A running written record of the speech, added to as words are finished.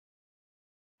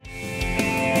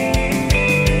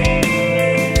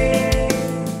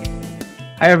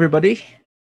Hi, everybody.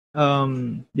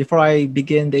 Before I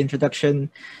begin the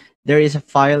introduction, there is a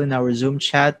file in our Zoom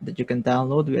chat that you can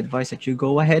download. We advise that you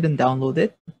go ahead and download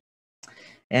it.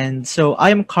 And so I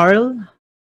am Carl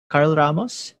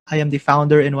Ramos. I am the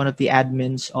founder and one of the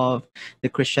admins of the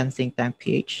Christian think tank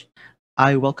PH.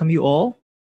 I welcome you all.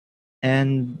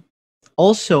 And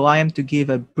also, I am to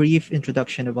give a brief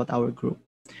introduction about our group.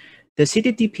 The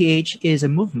CTTPH is a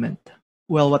movement.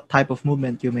 Well, what type of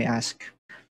movement, you may ask?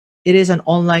 It is an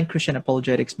online Christian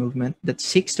apologetics movement that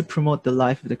seeks to promote the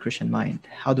life of the Christian mind.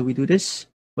 How do we do this?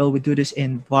 Well, we do this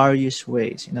in various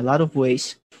ways, in a lot of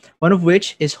ways, one of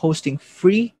which is hosting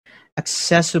free,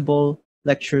 accessible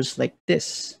lectures like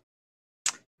this.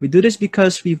 We do this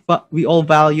because we all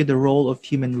value the role of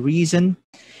human reason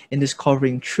in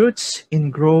discovering truths, in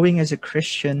growing as a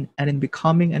Christian, and in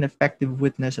becoming an effective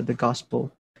witness of the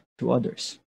gospel to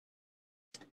others.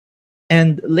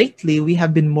 And lately, we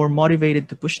have been more motivated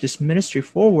to push this ministry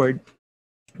forward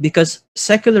because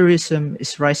secularism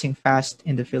is rising fast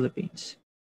in the Philippines.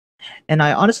 And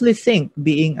I honestly think,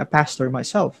 being a pastor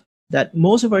myself, that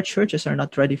most of our churches are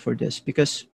not ready for this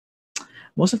because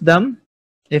most of them,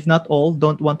 if not all,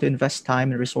 don't want to invest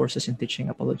time and resources in teaching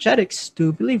apologetics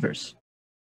to believers.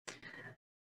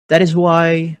 That is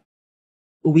why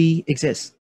we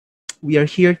exist. We are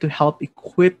here to help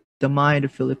equip the mind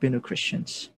of Filipino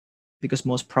Christians, because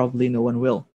most probably no one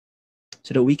will,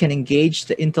 so that we can engage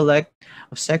the intellect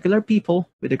of secular people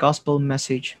with the gospel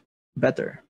message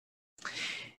better.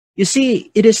 You see,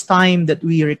 it is time that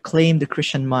we reclaim the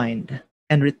Christian mind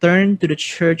and return to the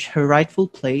church her rightful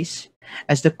place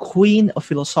as the queen of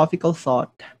philosophical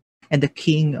thought and the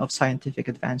king of scientific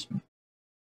advancement.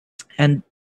 And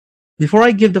before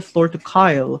I give the floor to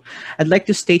Kyle, I'd like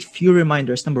to state few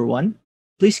reminders. Number one,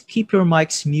 please keep your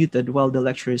mics muted while the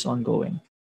lecture is ongoing.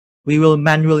 We will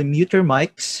manually mute your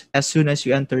mics as soon as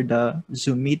you enter the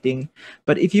Zoom meeting.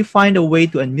 But if you find a way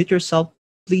to unmute yourself,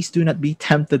 please do not be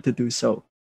tempted to do so.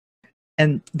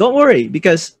 And don't worry,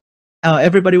 because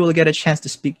everybody will get a chance to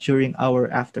speak during our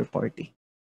after party.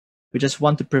 We just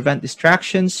want to prevent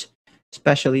distractions,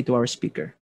 especially to our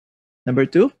speaker. Number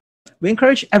two, we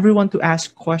encourage everyone to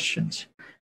ask questions.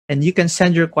 And you can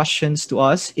send your questions to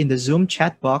us in the Zoom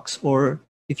chat box, or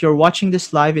if you're watching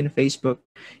this live in Facebook,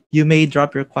 you may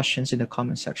drop your questions in the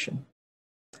comment section.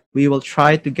 We will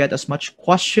try to get as much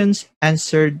questions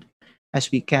answered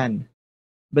as we can.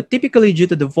 But typically, due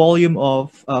to the volume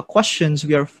of questions,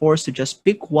 we are forced to just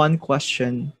pick one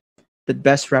question that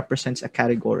best represents a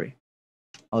category.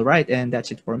 All right, and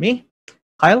that's it for me.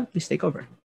 Kyle, please take over.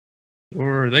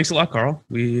 Sure. Thanks a lot, Carl.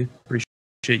 We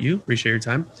appreciate you. Appreciate your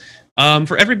time.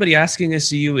 For everybody asking, I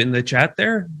see you in the chat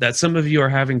there that some of you are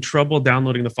having trouble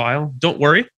downloading the file. Don't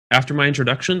worry. After my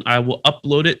introduction, I will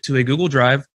upload it to a Google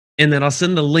Drive, and then I'll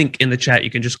send the link in the chat. You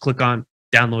can just click on,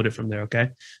 download it from there,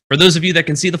 okay? For those of you that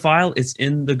can see the file, it's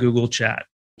in the Google chat,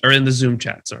 or in the Zoom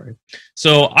chat, sorry.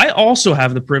 So I also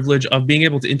have the privilege of being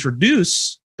able to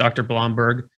introduce Dr.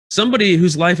 Blomberg, somebody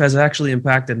whose life has actually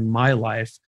impacted my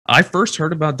life. I first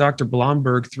heard about Dr.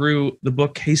 Blomberg through the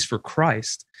book Case for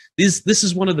Christ. This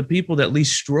is one of the people that Lee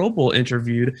Strobel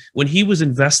interviewed when he was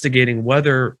investigating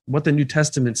whether what the New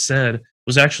Testament said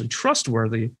was actually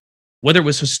trustworthy, whether it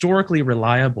was historically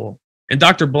reliable. And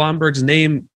Dr. Blomberg's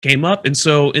name came up. And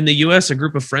so in the US, a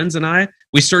group of friends and I,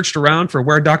 we searched around for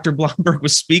where Dr. Blomberg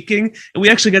was speaking, and we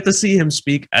actually got to see him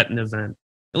speak at an event.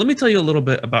 Now, let me tell you a little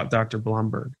bit about Dr.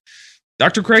 Blomberg.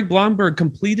 Dr. Craig Blomberg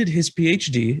completed his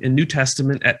PhD in New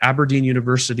Testament at Aberdeen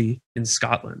University in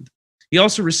Scotland. He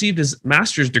also received his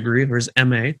master's degree, or his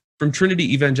MA, from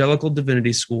Trinity Evangelical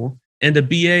Divinity School and a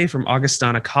BA from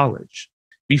Augustana College.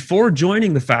 Before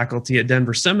joining the faculty at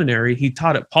Denver Seminary, he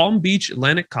taught at Palm Beach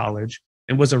Atlantic College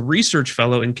and was a research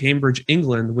fellow in Cambridge,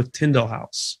 England with Tyndale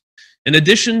House. In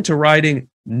addition to writing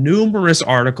numerous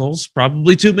articles,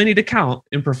 probably too many to count,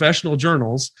 in professional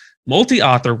journals,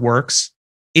 multi-author works,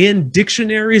 in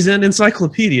dictionaries and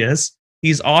encyclopedias,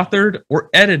 he's authored or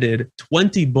edited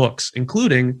 20 books,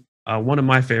 including one of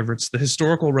my favorites, The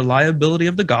Historical Reliability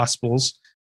of the Gospels,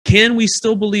 Can We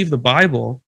Still Believe the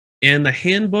Bible, and the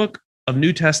Handbook of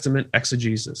New Testament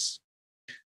Exegesis.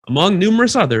 Among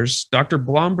numerous others, Dr.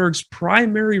 Blomberg's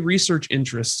primary research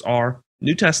interests are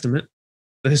New Testament,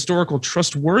 the historical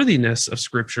trustworthiness of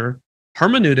Scripture,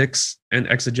 hermeneutics, and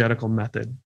exegetical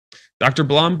method. Dr.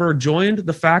 Blomberg joined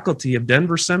the faculty of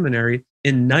Denver Seminary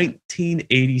in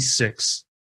 1986,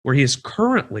 where he is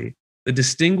currently the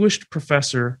Distinguished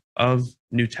Professor of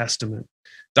New Testament.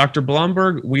 Dr.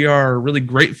 Blomberg, we are really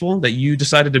grateful that you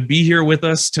decided to be here with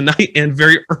us tonight and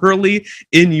very early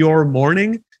in your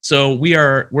morning. So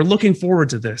we're looking forward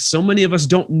to this. So many of us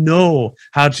don't know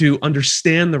how to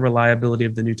understand the reliability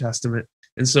of the New Testament.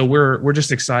 And so we're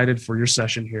just excited for your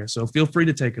session here. So feel free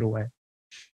to take it away.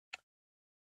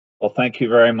 Well, thank you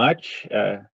very much,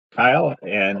 Kyle.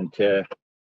 And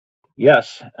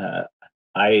yes,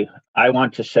 I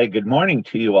want to say good morning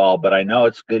to you all, but I know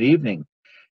it's good evening.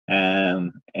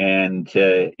 And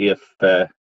if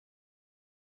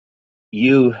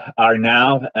you are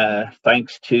now,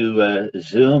 thanks to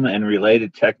Zoom and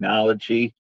related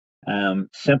technology,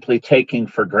 simply taking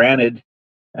for granted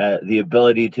the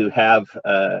ability to have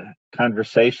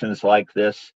conversations like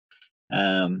this.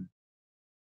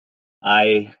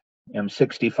 I am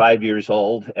 65 years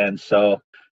old, and so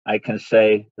I can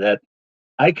say that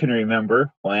I can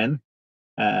remember when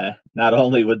not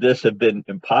only would this have been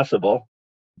impossible,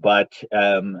 but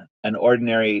an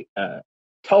ordinary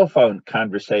telephone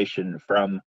conversation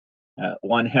from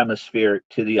one hemisphere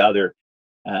to the other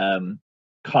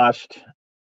cost,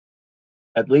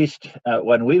 at least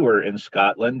when we were in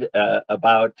Scotland,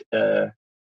 about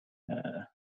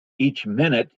each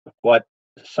minute what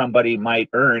somebody might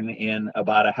earn in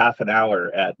about a half an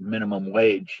hour at minimum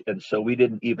wage. And so we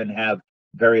didn't even have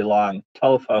very long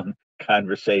telephone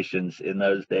conversations in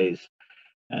those days.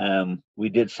 We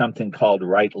did something called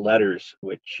write letters,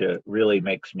 which really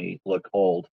makes me look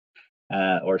old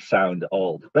or sound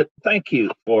old. But thank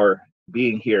you for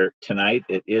being here tonight.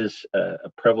 It is a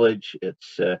privilege.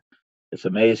 It's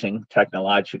amazing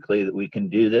technologically that we can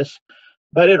do this,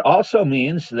 but it also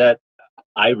means that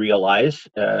I realize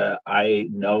I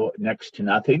know next to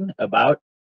nothing about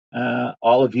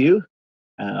all of you.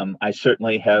 I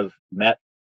certainly have met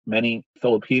many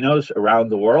Filipinos around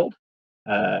the world,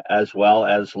 as well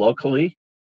as locally.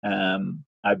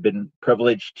 I've been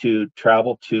privileged to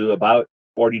travel to about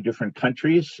 40 different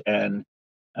countries, and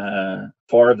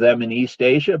 4 of them in East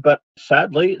Asia, but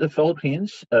sadly the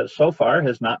Philippines so far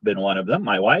has not been one of them.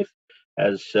 My wife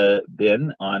has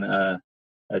been on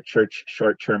a church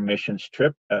short-term missions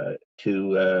trip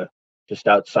to just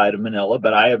outside of Manila,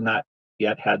 but I have not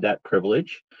yet had that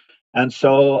privilege. And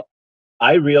so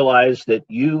I realize that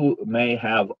you may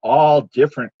have all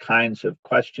different kinds of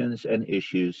questions and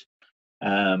issues.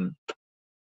 And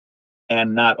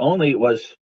not only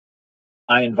was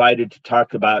I invited to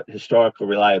talk about historical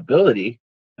reliability,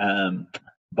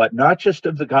 but not just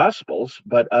of the Gospels,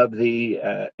 but of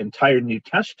the entire New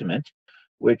Testament,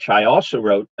 which I also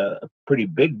wrote a pretty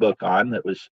big book on that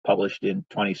was published in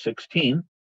 2016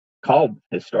 called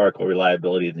Historical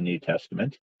Reliability of the New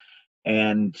Testament.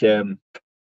 And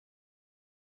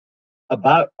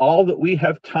about all that we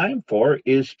have time for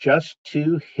is just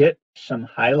to hit some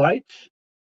highlights,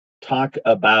 talk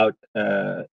about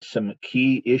some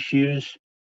key issues,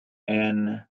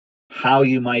 and how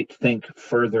you might think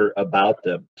further about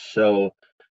them. So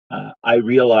I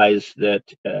realize that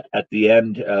at the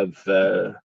end of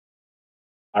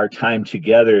our time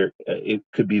together, it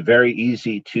could be very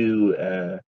easy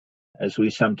to, as we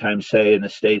sometimes say in the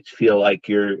States, feel like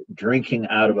you're drinking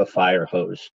out of a fire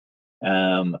hose.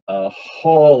 A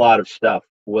whole lot of stuff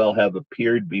will have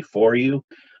appeared before you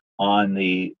on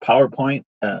the PowerPoint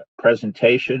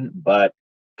presentation, but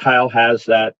Kyle has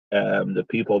that. The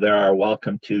people there are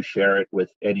welcome to share it with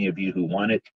any of you who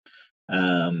want it.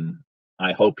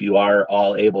 I hope you are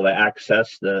all able to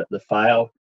access the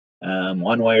file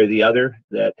one way or the other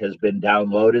that has been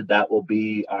downloaded. That will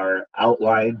be our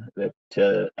outline that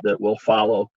we'll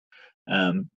follow.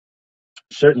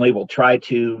 Certainly we'll try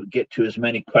to get to as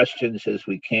many questions as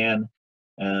we can,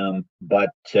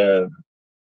 but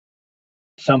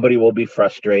somebody will be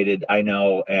frustrated, I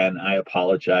know, and I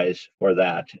apologize for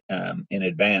that in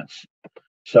advance.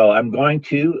 So I'm going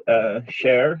to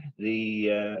share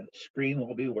the screen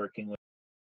we'll be working with.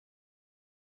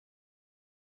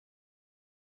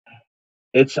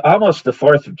 It's almost the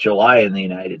 4th of July in the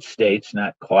United States,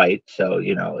 not quite, so,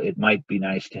 you know, it might be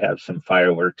nice to have some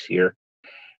fireworks here.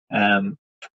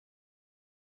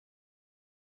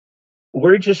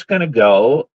 We're just going to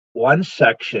go one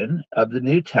section of the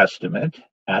New Testament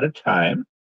at a time,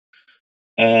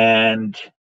 and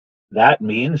that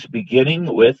means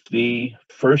beginning with the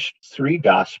first 3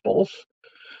 Gospels,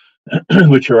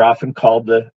 which are often called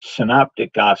the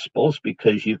Synoptic Gospels,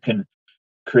 because you can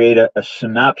create a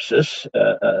synopsis,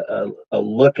 a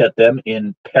look at them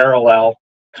in parallel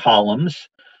columns,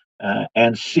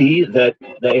 and see that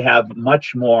they have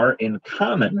much more in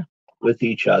common with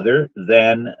each other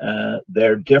than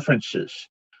their differences.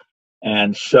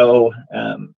 And so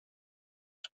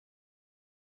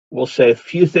we'll say a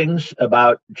few things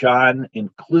about John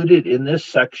included in this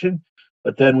section,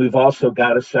 But then we've also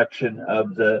got a section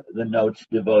of the notes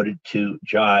devoted to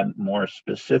John more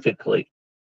specifically.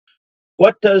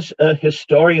 What does a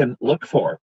historian look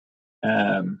for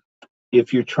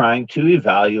if you're trying to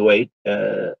evaluate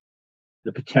the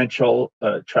potential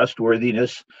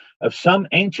trustworthiness of some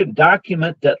ancient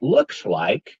document that looks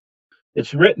like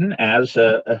it's written as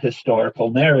a historical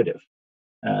narrative?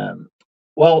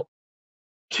 Well,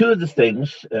 two of the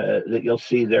things that you'll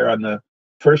see there on the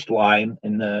first line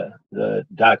in the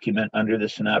document under the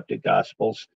Synoptic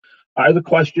Gospels are the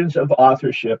questions of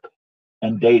authorship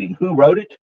and dating. Who wrote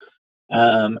it?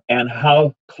 And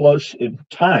how close in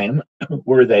time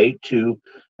were they to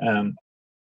the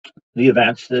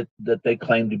events that they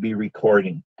claim to be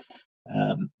recording?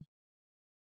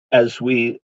 As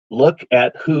we look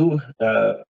at who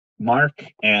Mark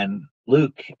and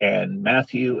Luke and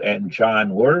Matthew and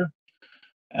John were,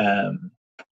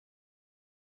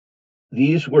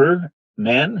 these were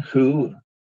men who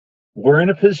were in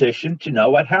a position to know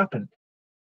what happened.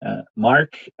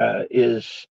 Mark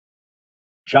is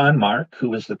John Mark, who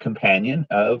was the companion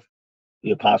of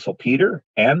the Apostle Peter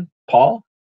and Paul,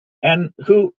 and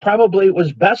who probably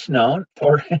was best known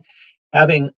for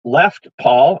having left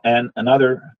Paul and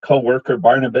another co-worker,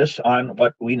 Barnabas, on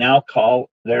what we now call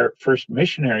their first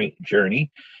missionary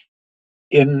journey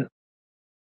in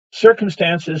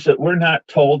circumstances that we're not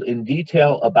told in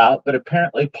detail about, but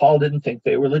apparently Paul didn't think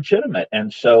they were legitimate.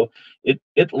 And so it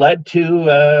led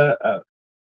to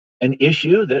an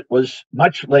issue that was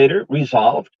much later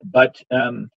resolved. But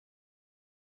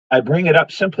I bring it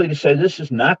up simply to say this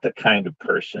is not the kind of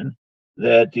person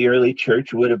that the early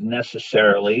church would have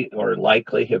necessarily or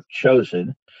likely have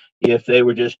chosen if they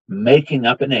were just making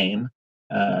up a name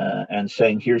and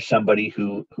saying, here's somebody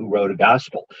who wrote a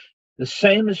gospel. The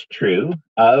same is true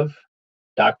of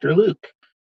Dr. Luke,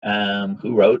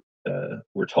 who wrote,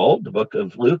 we're told, the book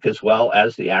of Luke as well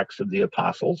as the Acts of the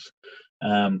Apostles.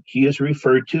 He is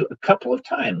referred to a couple of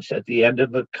times at the end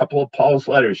of a couple of Paul's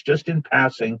letters, just in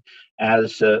passing,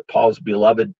 as Paul's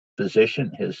beloved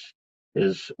physician,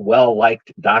 his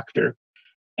well-liked doctor.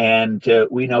 And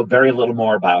we know very little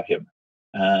more about him.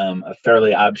 A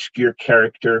fairly obscure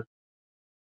character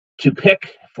to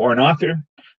pick for an author,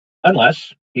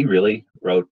 unless he really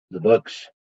wrote the books.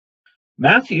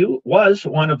 Matthew was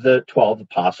one of the 12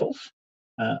 apostles,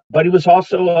 but he was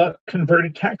also a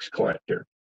converted tax collector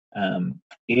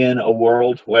in a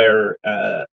world where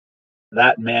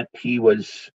that meant he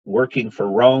was working for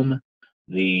Rome,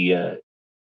 the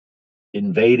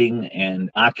invading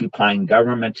and occupying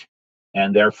government,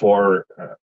 and therefore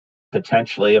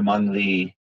potentially among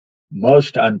the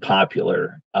most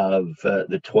unpopular of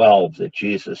the 12 that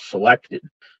Jesus selected.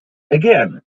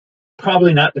 Again,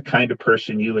 probably not the kind of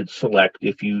person you would select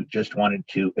if you just wanted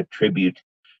to attribute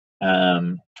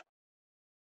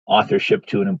authorship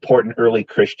to an important early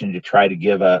Christian to try to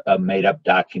give a made-up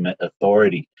document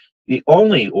authority. The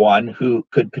only one who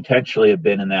could potentially have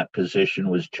been in that position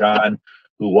was John,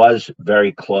 who was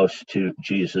very close to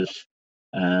Jesus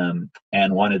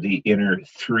and one of the inner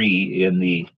three in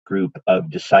the group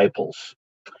of disciples.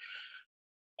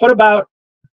 What about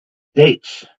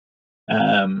dates?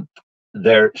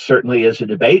 There certainly is a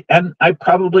debate, and I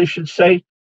probably should say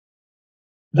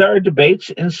there are debates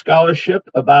in scholarship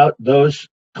about those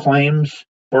claims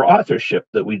for authorship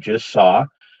that we just saw,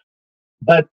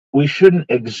 but we shouldn't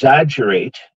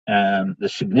exaggerate the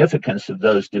significance of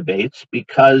those debates,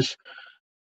 because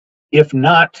if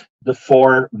not the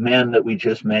four men that we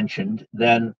just mentioned,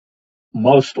 then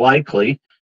most likely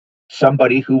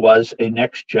somebody who was a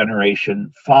next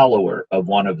generation follower of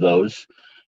one of those.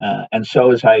 And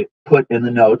so, as I put in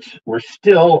the notes, we're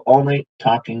still only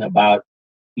talking about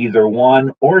either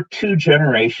one or two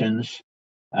generations,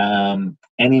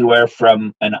 anywhere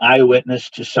from an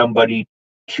eyewitness to somebody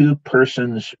 2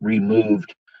 persons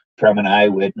removed from an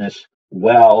eyewitness,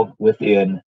 well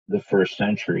within the 1st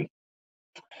century.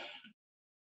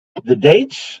 The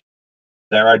dates,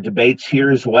 there are debates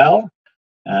here as well.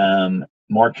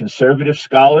 More conservative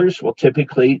scholars will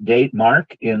typically date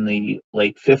Mark in the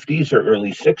late 50s or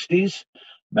early 60s,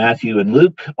 Matthew and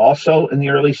Luke also in the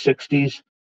early 60s,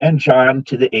 and John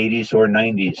to the 80s or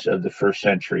 90s of the 1st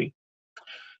century.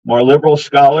 More liberal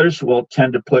scholars will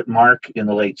tend to put Mark in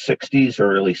the late 60s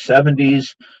or early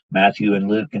 70s, Matthew and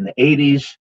Luke in the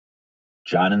 80s,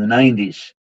 John in the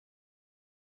 90s.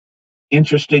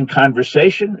 Interesting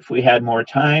conversation if we had more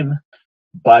time,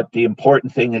 but the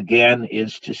important thing again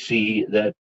is to see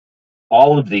that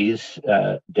all of these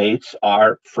dates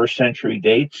are 1st century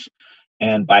dates,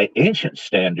 and by ancient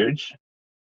standards,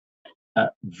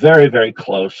 very, very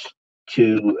close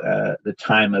to the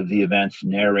time of the events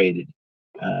narrated.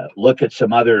 look at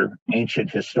some other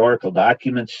ancient historical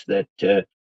documents that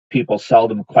people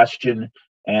seldom question,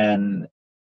 and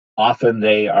often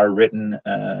they are written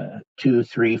 200,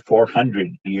 300, 400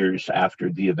 years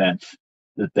after the events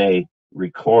that they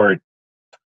record.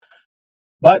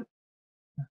 But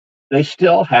they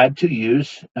still had to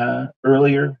use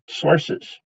earlier sources.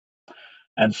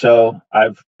 And so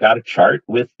I've got a chart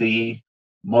with the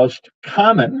most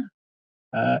common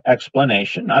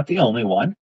explanation, not the only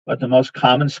one, but the most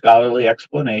common scholarly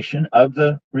explanation of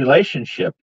the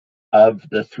relationship of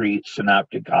the three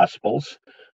synoptic gospels,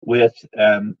 with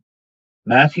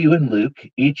Matthew and Luke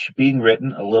each being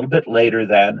written a little bit later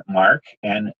than Mark,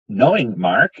 and knowing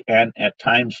Mark and at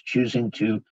times choosing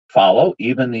to follow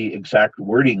even the exact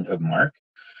wording of Mark,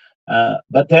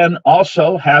 but then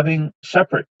also having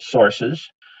separate sources.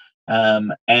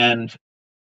 And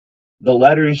the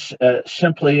letters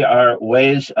simply are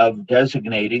ways of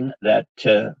designating that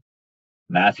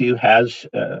Matthew has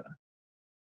a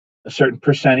certain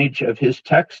percentage of his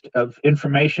text of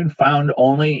information found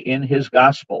only in his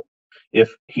gospel.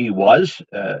 If he was,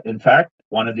 in fact,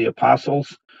 one of the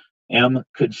apostles, M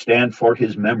could stand for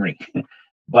his memory,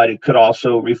 but it could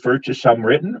also refer to some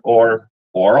written or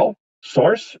oral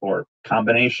source or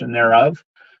combination thereof.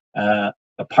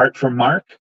 Apart from Mark,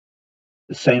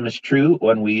 the same is true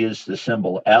when we use the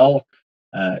symbol L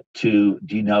to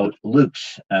denote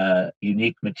Luke's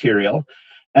unique material.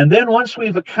 And then once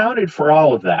we've accounted for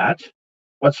all of that,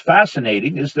 what's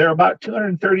fascinating is there are about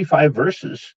 235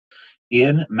 verses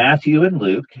in Matthew and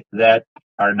Luke that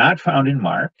are not found in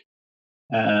Mark,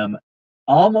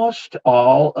 almost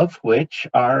all of which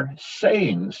are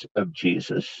sayings of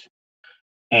Jesus.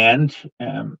 And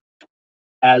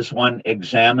as one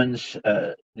examines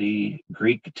the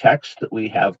Greek text that we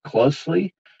have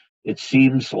closely, it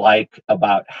seems like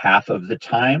about half of the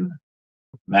time,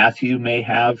 Matthew may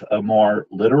have a more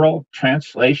literal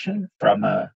translation from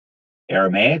a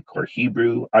Aramaic or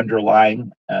Hebrew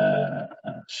underlying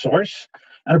source,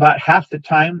 and about half the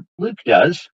time Luke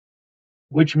does,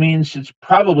 which means it's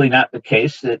probably not the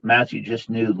case that Matthew just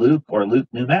knew Luke or Luke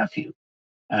knew Matthew.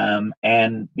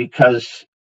 And because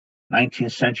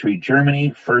 19th century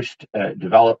Germany first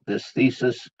developed this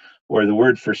thesis, where the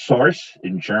word for source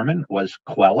in German was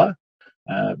Quelle,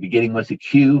 beginning with a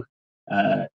Q,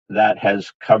 that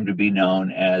has come to be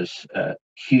known as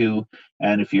Q.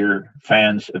 And if you're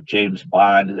fans of James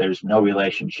Bond, there's no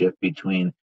relationship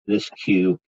between this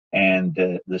Q and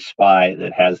the spy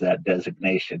that has that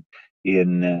designation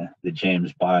in the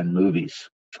James Bond movies.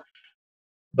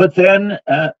 But then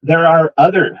there are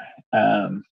other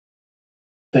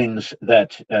things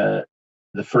that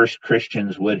the first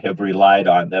Christians would have relied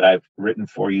on that I've written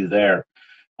for you there.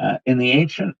 In the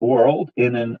ancient world,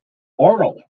 in an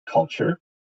oral culture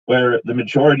where the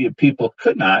majority of people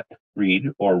could not read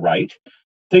or write,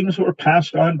 things were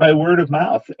passed on by word of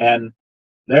mouth. And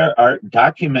there are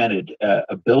documented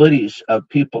abilities of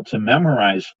people to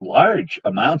memorize large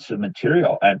amounts of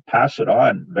material and pass it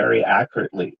on very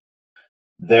accurately.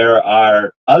 There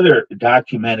are other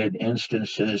documented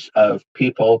instances of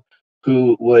people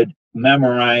who would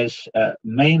memorize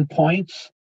main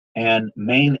points and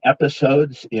main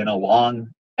episodes in a long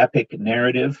epic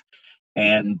narrative,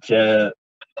 and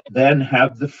then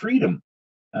have the freedom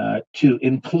to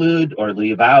include or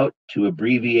leave out, to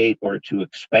abbreviate or to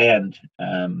expand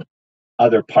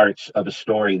other parts of a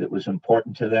story that was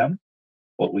important to them,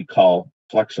 what we call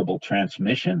flexible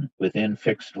transmission within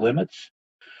fixed limits.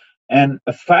 And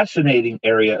a fascinating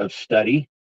area of study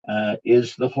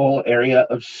is the whole area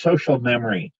of social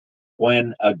memory.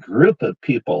 When a group of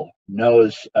people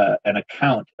knows an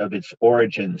account of its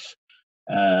origins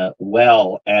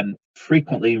well and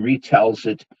frequently retells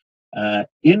it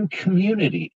in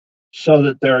community, so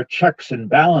that there are checks and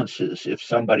balances if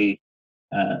somebody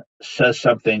says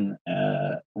something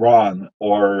wrong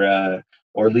or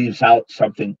leaves out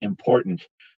something important,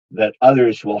 that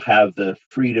others will have the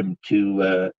freedom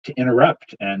to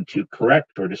interrupt and to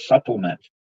correct or to supplement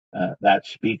that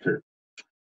speaker.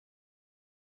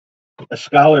 A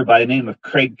scholar by the name of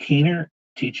Craig Keener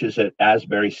teaches at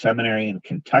Asbury Seminary in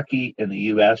Kentucky in the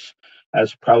U.S.,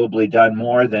 has probably done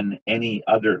more than any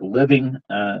other living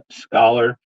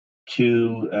scholar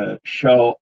to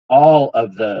show all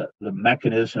of the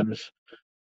mechanisms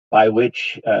by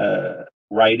which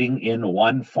writing in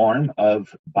one form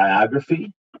of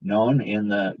biography, known in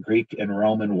the Greek and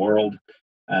Roman world,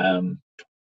 and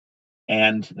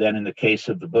then in the case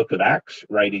of the book of Acts,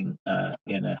 writing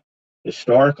in a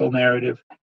historical narrative,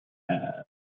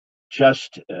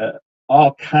 just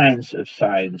all kinds of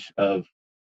signs of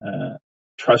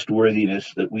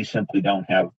trustworthiness that we simply don't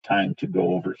have time to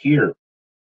go over here.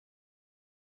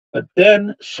 But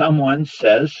then someone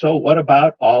says, so what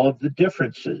about all of the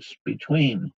differences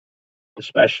between,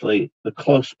 especially the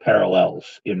close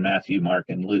parallels in Matthew, Mark,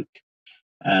 and Luke?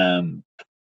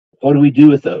 What do we do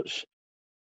with those?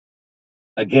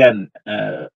 Again,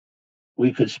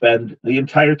 we could spend the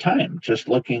entire time just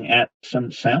looking at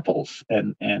some samples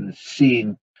and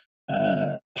seeing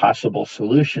possible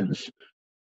solutions.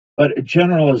 But a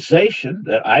generalization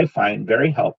that I find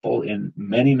very helpful in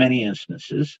many, many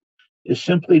instances is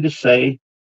simply to say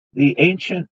the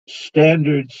ancient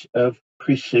standards of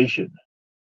precision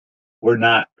were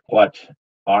not what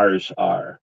ours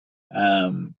are.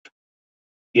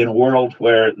 In a world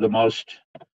where the most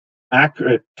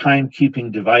accurate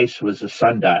timekeeping device was a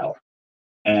sundial,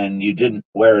 and you didn't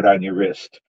wear it on your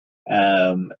wrist.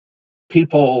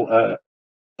 People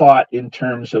thought in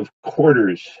terms of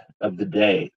quarters of the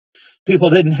day.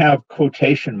 People didn't have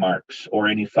quotation marks or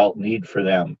any felt need for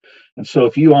them. And so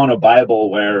if you own a Bible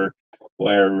where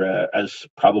as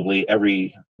probably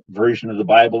every version of the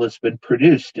Bible that's been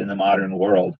produced in the modern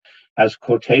world has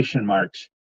quotation marks,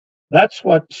 that's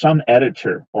what some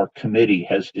editor or committee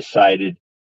has decided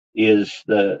is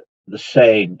the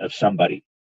saying of somebody.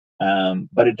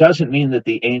 But it doesn't mean that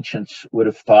the ancients would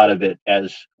have thought of it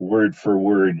as word for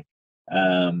word,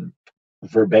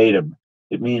 verbatim.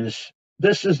 It means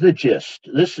this is the gist.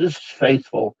 This is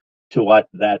faithful to what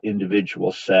that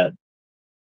individual said.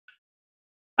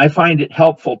 I find it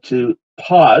helpful to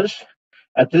pause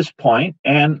at this point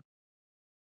and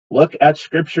look at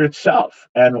Scripture itself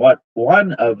and what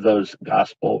one of those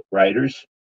gospel writers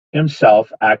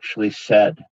himself actually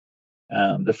said.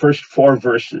 The first 4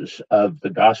 verses of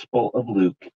the Gospel of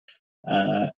Luke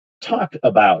talk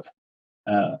about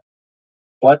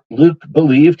what Luke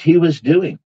believed he was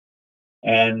doing.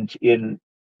 And in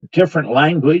different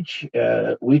language,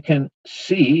 we can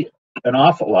see an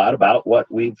awful lot about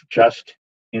what we've just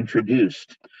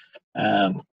introduced.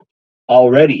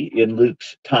 Already in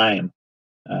Luke's time,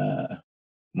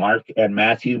 Mark and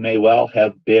Matthew may well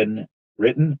have been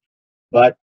written,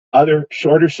 but other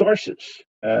shorter sources,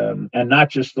 and not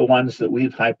just the ones that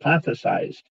we've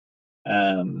hypothesized.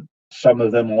 Some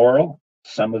of them oral,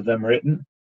 some of them written,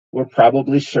 were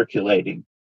probably circulating.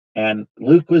 And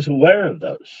Luke was aware of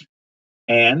those.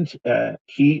 And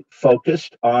he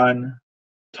focused on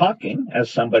talking as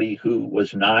somebody who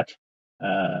was not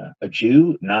a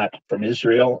Jew, not from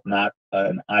Israel, not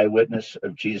an eyewitness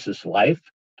of Jesus' life.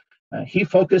 He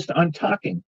focused on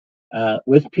talking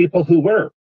with people who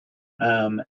were.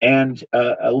 And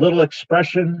a little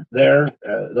expression there,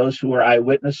 those who were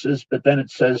eyewitnesses, but then it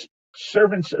says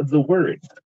servants of the word,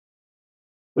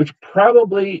 which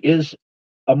probably is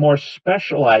a more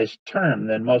specialized term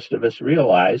than most of us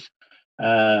realize,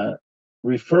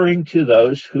 referring to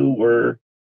those who were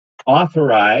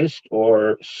authorized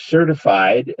or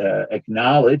certified,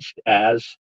 acknowledged as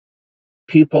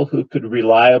people who could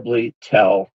reliably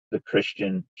tell the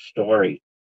Christian story.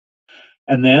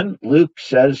 And then Luke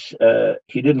says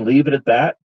he didn't leave it at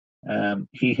that.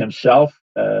 He himself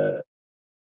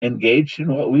engaged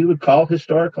in what we would call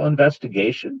historical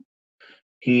investigation.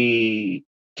 He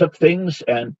took things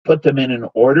and put them in an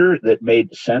order that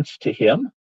made sense to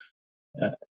him.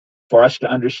 For us to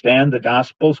understand the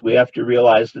Gospels, we have to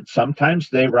realize that sometimes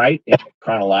they write in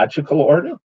chronological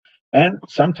order, and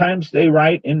sometimes they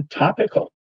write in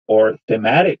topical or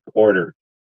thematic order,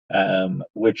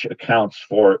 which accounts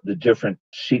for the different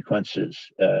sequences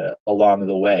along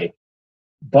the way.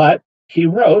 But he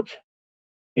wrote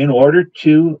in order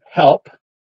to help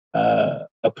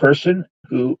a person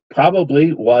who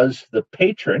probably was the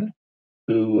patron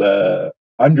who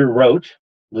underwrote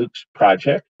Luke's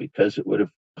project because it would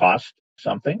have cost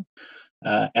something,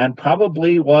 and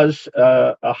probably was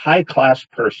a high-class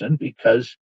person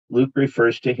because Luke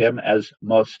refers to him as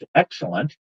most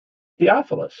excellent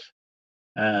Theophilus.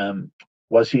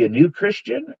 Was he a new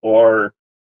Christian or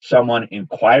someone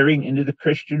inquiring into the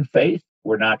Christian faith?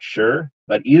 We're not sure,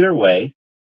 but either way,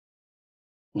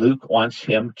 Luke wants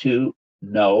him to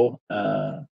know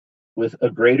with a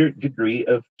greater degree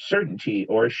of certainty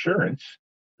or assurance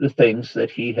the things that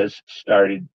he has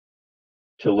started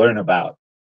to learn about.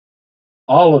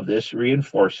 All of this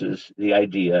reinforces the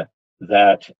idea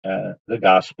that the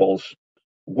Gospels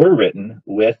were written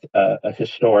with a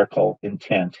historical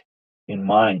intent in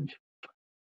mind.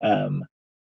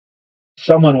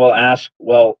 Someone will ask,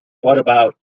 well, what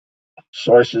about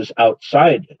sources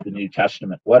outside the New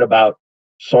Testament? What about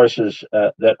sources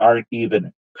that aren't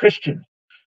even Christian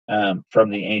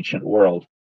from the ancient world?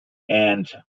 And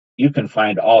you can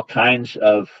find all kinds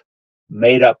of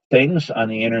made-up things on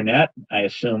the internet. I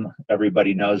assume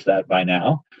everybody knows that by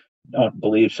now. Don't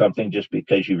believe something just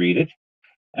because you read it.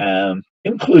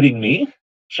 including me.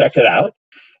 Check it out.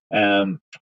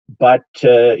 But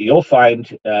you'll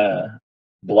find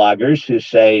bloggers who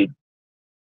say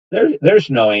there's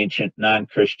no ancient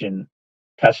non-Christian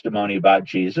testimony about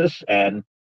Jesus, and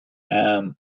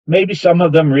maybe some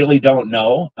of them really don't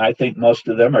know. I think most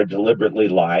of them are deliberately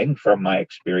lying from my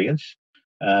experience.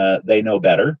 They know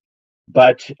better.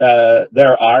 But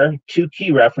there are two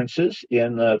key references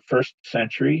in the first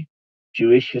century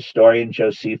Jewish historian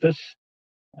Josephus.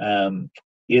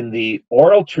 In the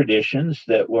oral traditions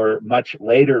that were much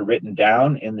later written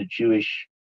down in the Jewish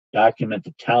document,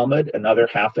 the Talmud, another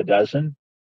half a dozen.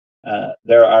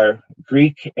 There are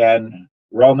Greek and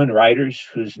Roman writers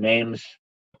whose names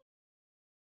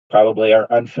probably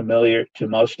are unfamiliar to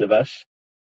most of us.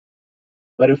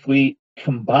 But if we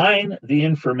combine the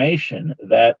information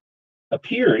that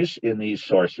appears in these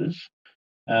sources,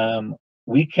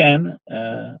 we can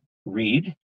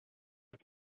read,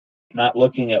 not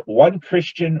looking at one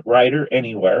Christian writer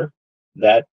anywhere,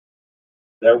 that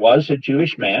there was a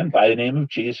Jewish man by the name of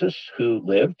Jesus who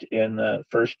lived in the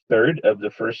first third of the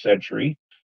first century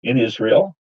in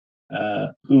Israel,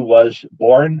 who was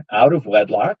born out of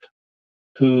wedlock,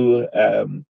 who,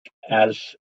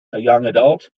 as a young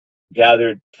adult,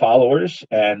 gathered followers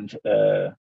and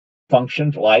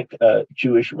functioned like a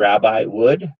Jewish rabbi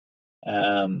would,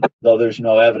 though there's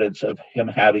no evidence of him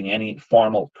having any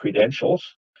formal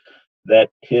credentials,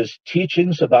 that his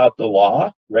teachings about the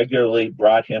law regularly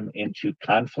brought him into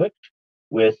conflict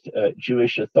with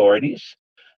Jewish authorities,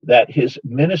 that his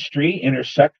ministry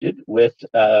intersected with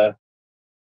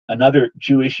another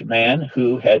Jewish man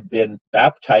who had been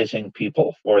baptizing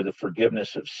people for the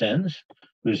forgiveness of sins,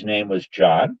 whose name was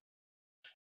John,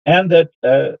 and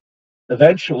that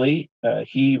eventually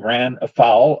he ran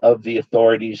afoul of the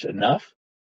authorities enough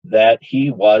that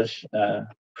he was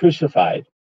crucified,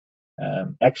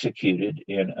 executed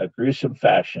in a gruesome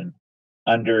fashion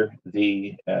under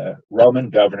the Roman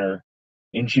governor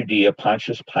in Judea,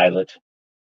 Pontius Pilate.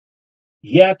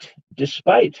 Yet,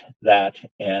 despite that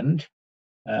end,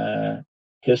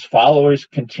 his followers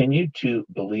continued to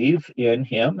believe in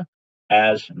him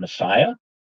as Messiah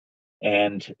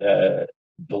and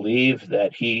believe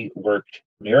that he worked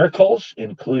miracles,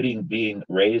 including being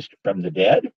raised from the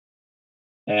dead,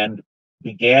 and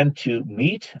began to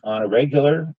meet on a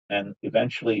regular and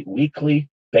eventually weekly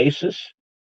basis,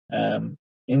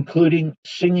 including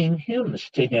singing hymns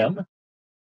to him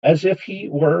as if he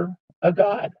were a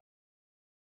god.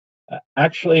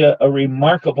 Actually, a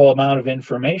remarkable amount of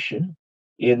information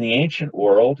in the ancient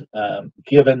world,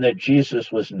 given that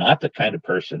Jesus was not the kind of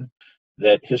person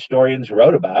that historians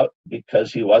wrote about,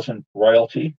 because he wasn't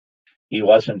royalty, he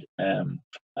wasn't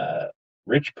a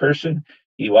rich person,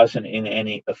 he wasn't in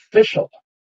any official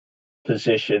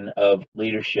position of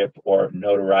leadership or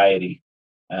notoriety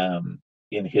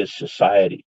in his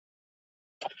society.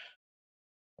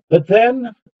 But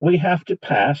then we have to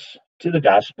pass to the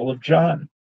Gospel of John.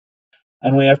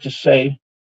 And we have to say,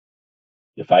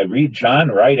 if I read John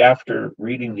right after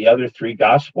reading the other three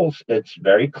Gospels, it's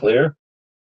very clear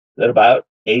that about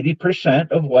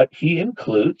 80% of what he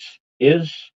includes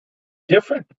is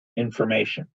different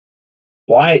information.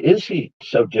 Why is he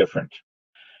so different?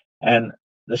 And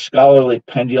the scholarly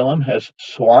pendulum has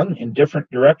swung in different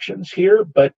directions here,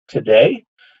 but today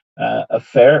a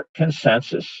fair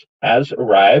consensus has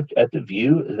arrived at the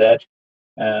view that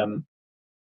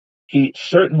he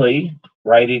certainly,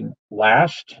 writing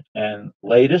last and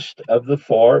latest of the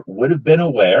four, would have been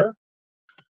aware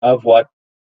of what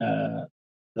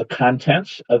the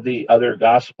contents of the other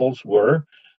Gospels were,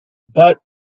 but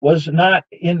was not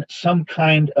in some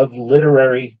kind of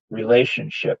literary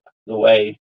relationship the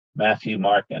way Matthew,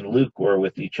 Mark, and Luke were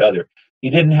with each other. He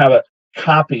didn't have a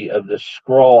copy of the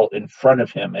scroll in front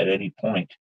of him at any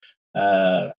point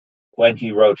when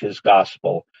he wrote his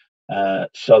Gospel,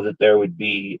 so that there would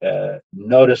be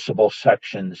noticeable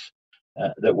sections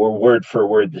that were word for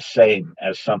word the same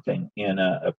as something in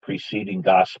a preceding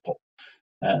Gospel.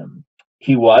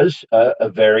 He was a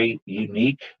very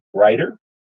unique writer.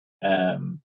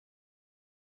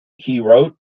 He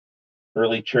wrote,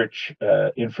 early church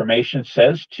information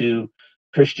says, to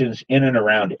Christians in and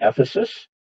around Ephesus,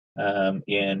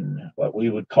 in what we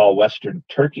would call Western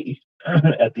Turkey,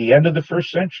 at the end of the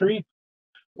first century,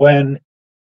 when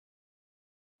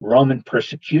Roman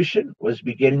persecution was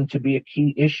beginning to be a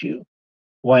key issue,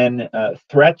 when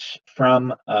threats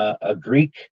from a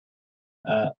Greek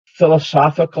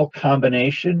philosophical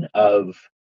combination of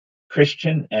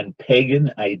Christian and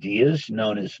pagan ideas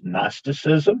known as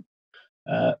Gnosticism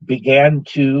began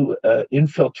to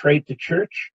infiltrate the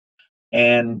church.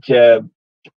 And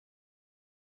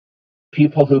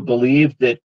people who believed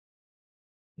that,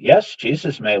 yes,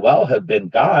 Jesus may well have been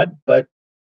God, but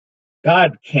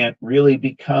God can't really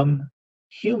become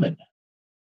human,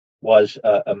 was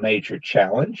a major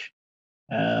challenge.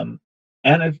 And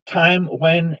a time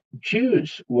when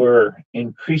Jews were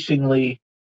increasingly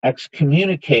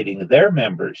excommunicating their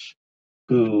members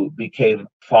who became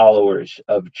followers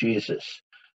of Jesus.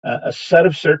 A set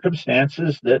of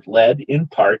circumstances that led in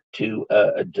part to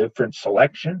a different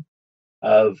selection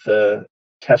of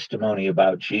testimony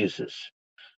about Jesus.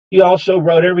 He also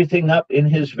wrote everything up in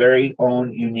his very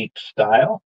own unique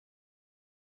style.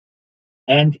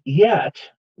 And yet,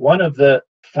 one of the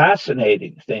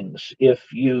fascinating things,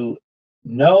 if you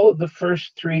know the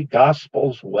first three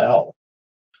Gospels well,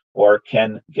 or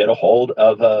can get a hold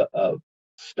of a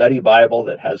study Bible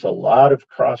that has a lot of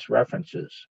cross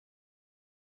references,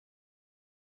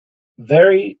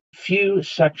 very few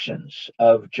sections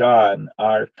of John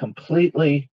are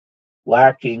completely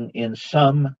lacking in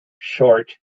some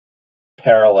short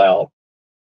parallel,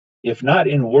 if not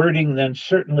in wording, then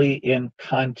certainly in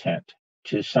content,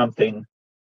 to something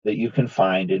that you can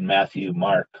find in Matthew,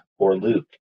 Mark, or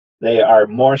Luke. They are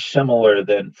more similar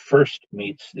than first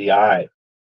meets the eye.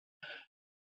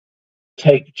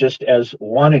 Take just as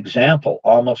one example,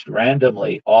 almost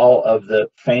randomly, all of the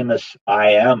famous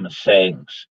I am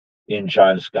sayings in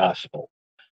John's Gospel.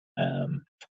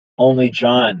 Only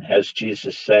John has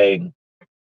Jesus saying,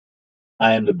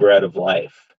 I am the bread of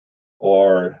life,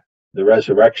 or the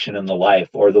resurrection and the life,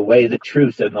 or the way, the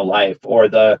truth, and the life, or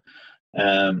the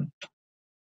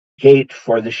gate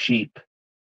for the sheep,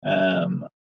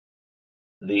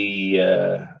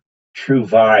 the true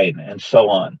vine, and so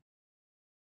on.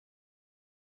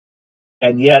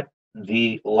 And yet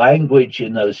the language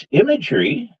in those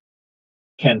imagery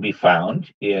can be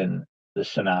found in the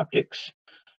synoptics,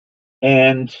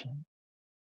 and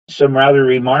some rather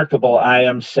remarkable I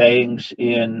am sayings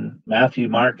in Matthew,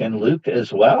 Mark, and Luke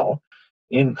as well,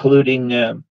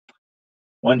 including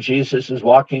when Jesus is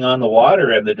walking on the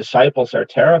water and the disciples are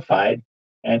terrified,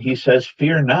 and he says,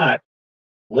 fear not,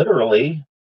 literally,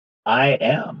 I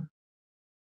am,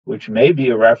 which may be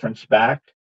a reference back,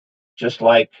 just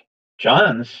like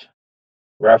John's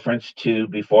reference to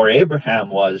before Abraham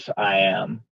was I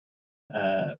am,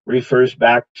 refers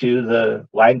back to the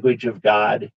language of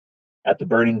God at the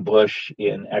burning bush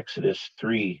in Exodus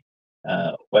 3,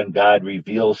 when God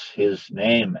reveals his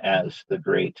name as the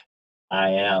great I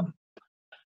am.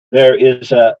 There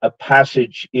is a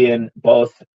passage in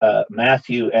both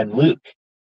Matthew and Luke,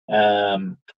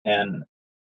 and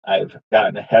I've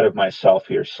gotten ahead of myself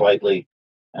here slightly,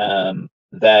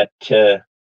 that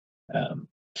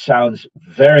sounds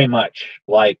very much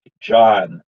like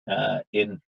John.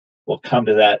 We'll come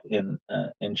to that in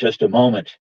just a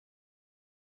moment.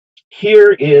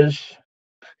 Here is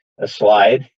a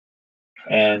slide,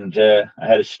 and I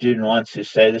had a student once who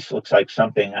said this looks like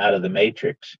something out of the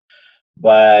Matrix.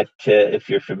 But if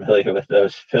you're familiar with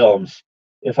those films,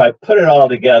 if I put it all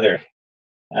together,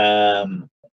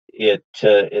 it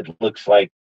looks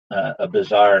like a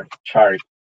bizarre chart,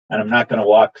 and I'm not going to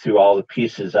walk through all the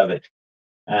pieces of it.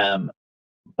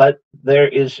 But there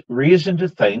is reason to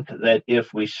think that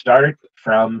if we start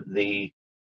from the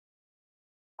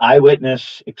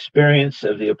eyewitness experience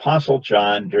of the Apostle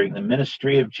John during the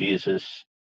ministry of Jesus,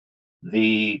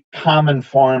 the common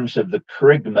forms of the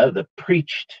kerygma, the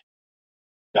preached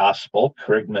gospel,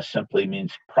 kerygma simply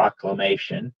means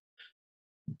proclamation,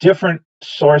 different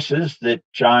sources that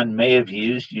John may have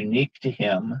used unique to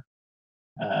him,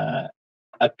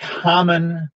 a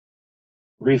common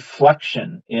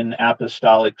reflection in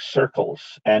apostolic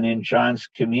circles and in John's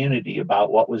community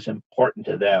about what was important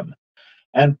to them,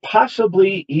 and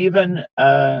possibly even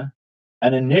an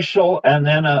initial and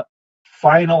then a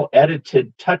final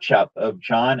edited touch-up of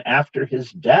John after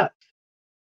his death,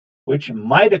 which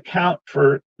might account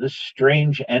for the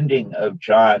strange ending of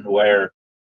John, where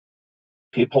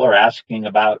people are asking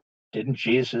about, didn't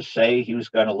Jesus say he was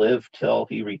going to live till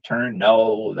he returned?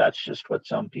 No, that's just what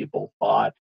some people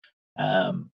thought.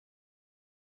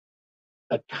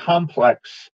 A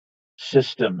complex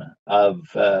system of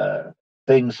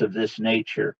things of this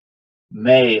nature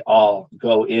may all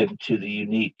go into the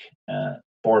unique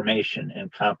formation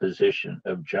and composition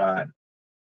of John.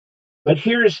 But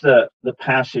here's the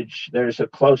passage. There's a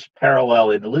close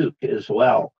parallel in Luke as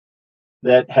well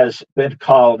that has been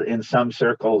called in some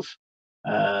circles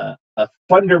a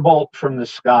thunderbolt from the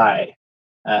sky,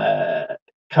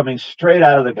 coming straight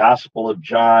out of the Gospel of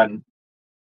John.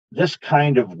 This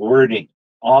kind of wording,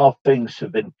 all things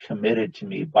have been committed to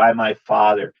me by my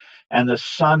Father, and the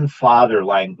Son-Father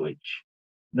language.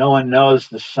 No one knows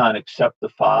the Son except the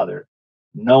Father.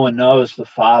 No one knows the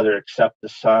Father except the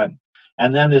Son.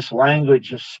 And then this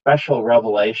language of special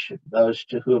revelation, those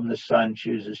to whom the Son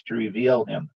chooses to reveal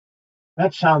him.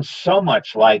 That sounds so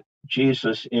much like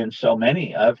Jesus in so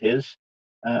many of his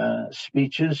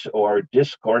speeches or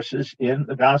discourses in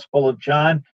the Gospel of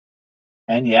John,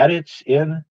 and yet it's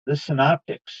in the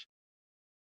Synoptics,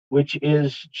 which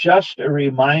is just a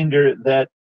reminder that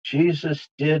Jesus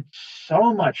did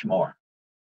so much more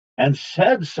and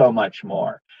said so much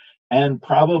more and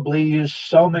probably used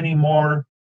so many more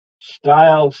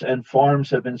styles and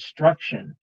forms of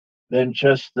instruction than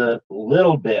just the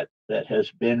little bit that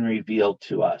has been revealed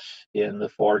to us in the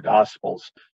four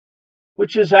Gospels,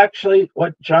 which is actually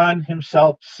what John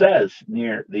himself says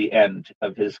near the end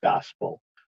of his Gospel,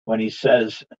 when he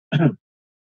says, a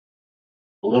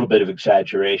little bit of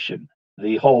exaggeration,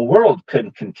 the whole world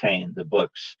couldn't contain the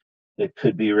books that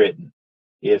could be written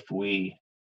if we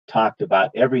talked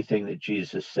about everything that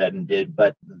Jesus said and did,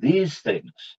 but these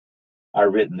things are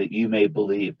written that you may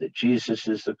believe that Jesus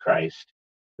is the Christ,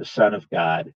 the Son of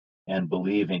God, and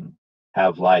believing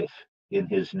have life in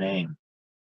his name.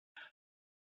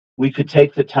 We could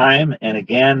take the time, and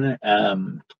again,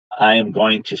 I am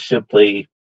going to simply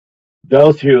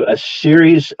go through a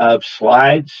series of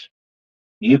slides.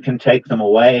 You can take them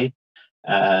away.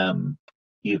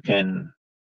 You can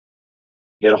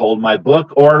get a hold of my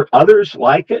book or others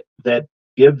like it that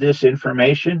give this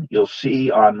information. You'll see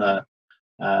on the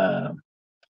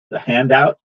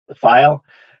handout, the file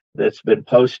that's been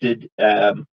posted,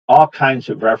 all kinds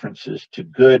of references to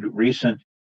good, recent,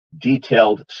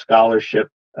 detailed scholarship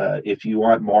if you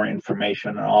want more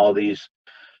information on all these.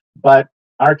 But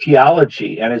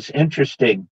archaeology, and it's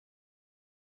interesting,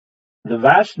 the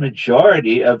vast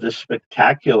majority of the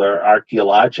spectacular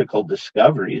archaeological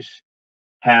discoveries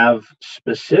have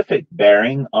specific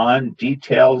bearing on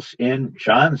details in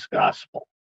John's Gospel.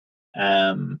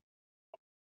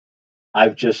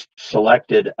 I've just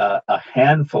selected a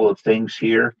handful of things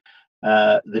here.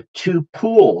 The two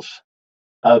pools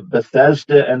of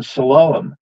Bethesda and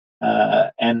Siloam,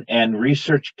 and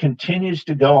research continues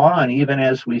to go on even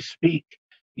as we speak.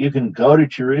 You can go to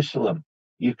Jerusalem.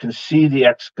 You can see the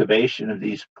excavation of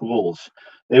these pools.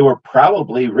 They were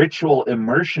probably ritual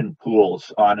immersion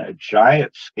pools on a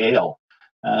giant scale,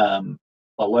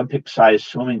 Olympic-sized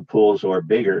swimming pools or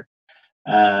bigger,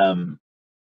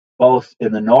 both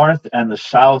in the north and the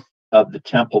south of the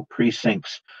temple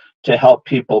precincts to help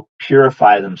people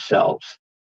purify themselves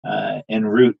en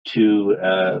route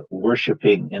to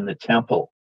worshiping in the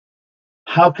temple.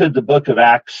 How could the book of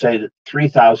Acts say that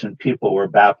 3,000 people were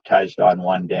baptized on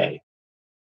one day?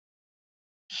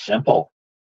 Simple.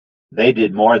 They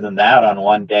did more than that on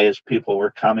one day as people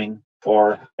were coming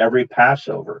for every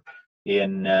Passover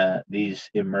in these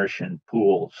immersion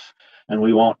pools. And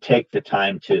we won't take the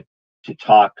time to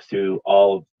talk through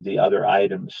all of the other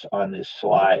items on this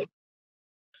slide.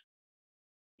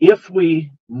 If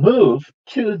we move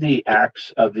to the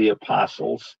Acts of the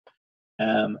Apostles,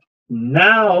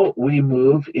 now we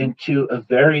move into a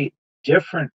very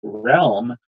different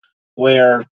realm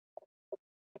where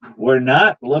we're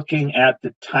not looking at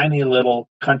the tiny little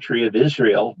country of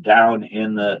Israel down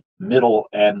in the middle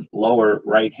and lower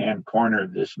right-hand corner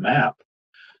of this map.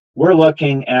 We're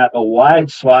looking at a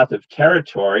wide swath of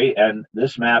territory, and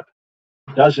this map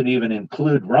doesn't even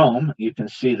include Rome. You can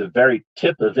see the very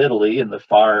tip of Italy in the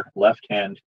far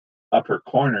left-hand upper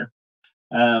corner.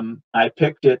 I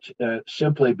picked it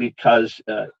simply because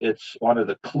it's one of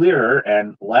the clearer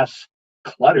and less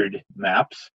cluttered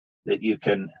maps that you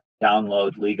can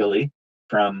download legally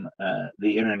from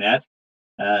the internet.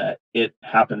 It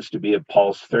happens to be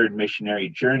Paul's third missionary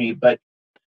journey, but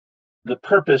the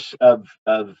purpose of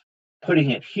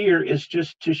putting it here is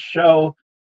just to show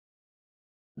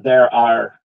there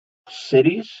are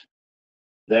cities,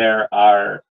 there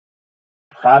are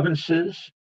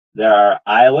provinces, there are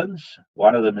islands.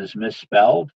 One of them is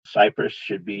misspelled. Cyprus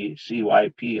should be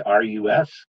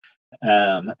Cyprus.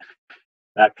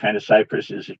 That kind of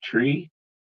cypress is a tree.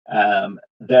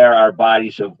 There are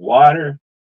bodies of water.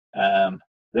 There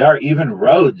are even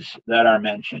roads that are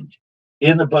mentioned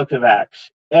in the book of Acts,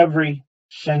 every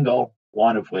single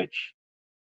one of which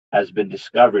has been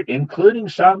discovered, including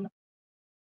some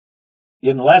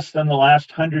in less than the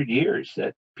last 100 years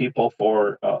that people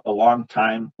for a long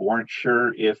time weren't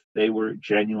sure if they were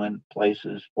genuine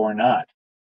places or not.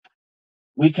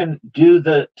 We can do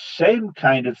the same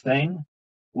kind of thing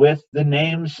with the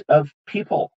names of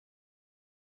people.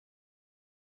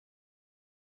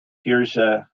 Here's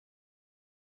a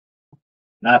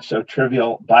not so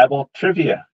trivial Bible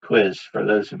trivia quiz for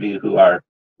those of you who are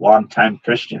longtime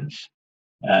Christians.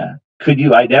 Could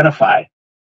you identify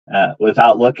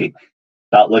without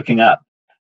looking up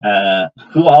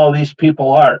who all these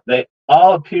people are. They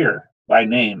all appear by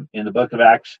name in the book of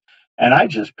Acts, and I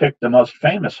just picked the most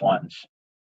famous ones.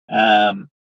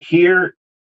 Here's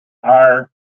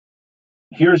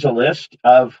a list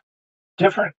of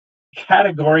different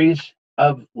categories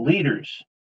of leaders,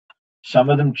 some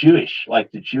of them Jewish,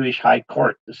 like the Jewish High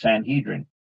Court, the Sanhedrin,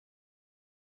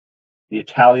 the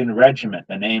Italian regiment,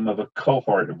 the name of a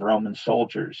cohort of Roman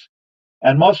soldiers.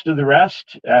 And most of the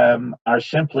rest are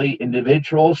simply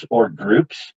individuals or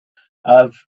groups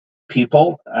of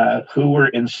people who were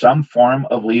in some form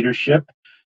of leadership,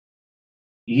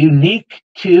 unique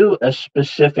to a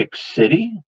specific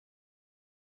city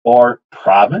or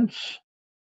province,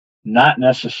 not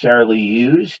necessarily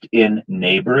used in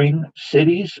neighboring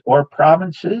cities or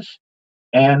provinces.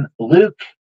 And Luke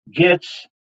gets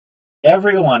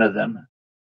every one of them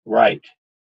right.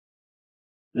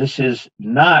 This is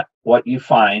not what you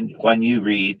find when you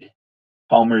read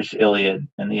Homer's Iliad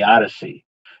and the Odyssey.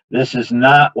 This is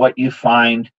not what you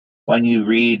find when you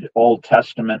read Old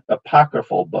Testament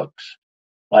apocryphal books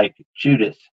like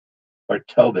Judith or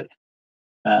Tobit.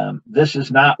 This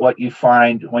is not what you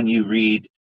find when you read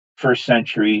first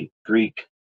century Greek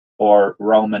or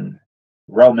Roman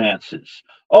romances.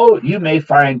 Oh, you may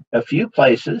find a few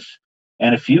places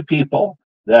and a few people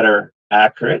that are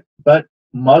accurate, but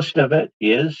most of it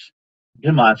is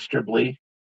demonstrably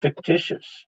fictitious.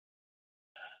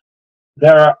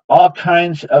 There are all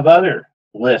kinds of other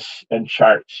lists and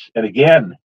charts. And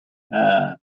again,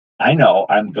 I know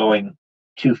I'm going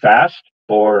too fast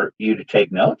for you to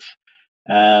take notes.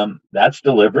 That's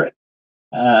deliberate.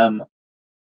 I'm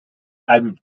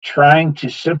trying to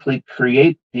simply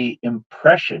create the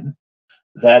impression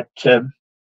that,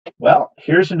 well,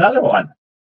 here's another one.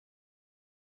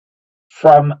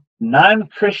 From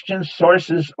non-Christian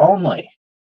sources only,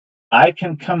 I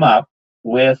can come up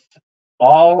with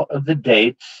all of the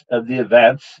dates of the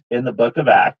events in the book of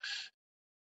Acts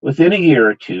within a year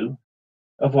or two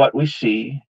of what we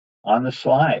see on the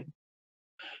slide.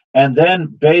 And then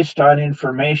based on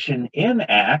information in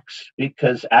Acts,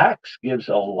 because Acts gives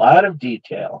a lot of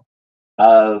detail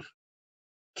of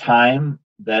time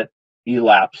that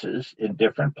elapses in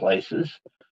different places,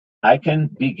 I can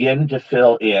begin to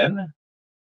fill in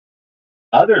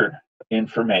other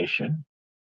information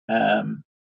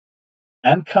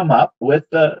and come up with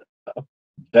a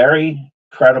very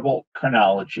credible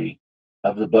chronology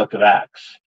of the book of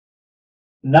Acts.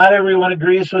 Not everyone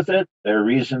agrees with it. There are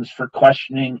reasons for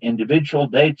questioning individual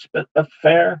dates, but a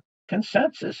fair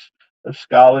consensus of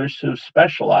scholars who've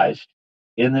specialized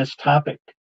in this topic.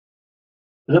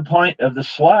 The point of the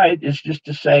slide is just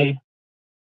to say,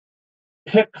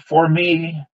 pick for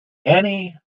me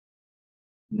any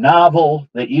novel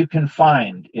that you can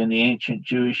find in the ancient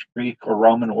Jewish, Greek, or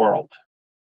Roman world,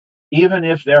 even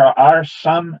if there are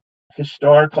some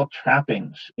historical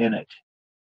trappings in it,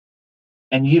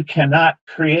 and you cannot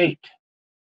create,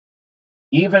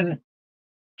 even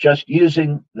just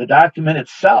using the document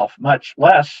itself, much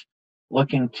less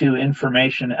looking to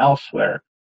information elsewhere,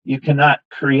 you cannot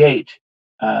create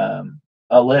a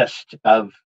list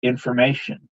of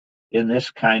information in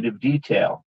this kind of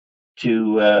detail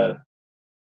to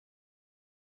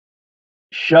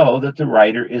show that the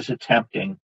writer is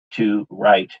attempting to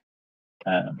write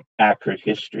accurate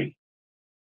history.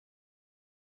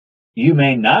 You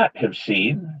may have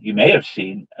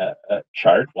seen a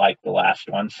chart like the last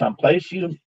one someplace.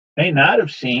 You may not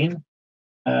have seen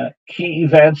key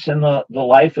events in the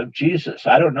life of Jesus.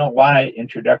 I don't know why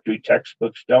introductory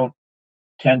textbooks don't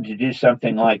tend to do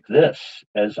something like this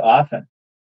as often.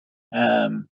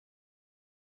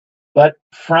 But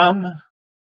from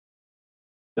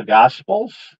the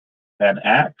Gospels and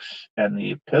Acts and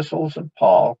the epistles of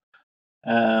Paul,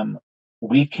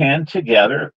 we can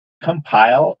together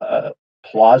compile a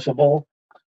plausible,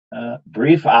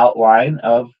 brief outline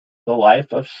of the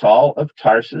life of Saul of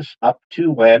Tarsus up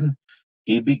to when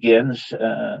he begins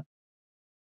the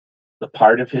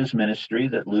part of his ministry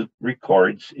that Luke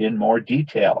records in more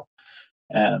detail.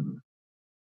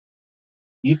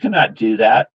 You cannot do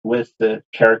that with the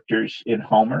characters in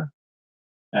Homer.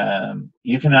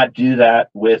 You cannot do that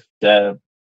with the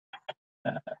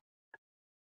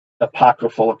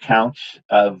apocryphal accounts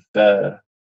of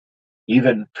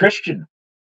even Christian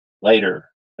later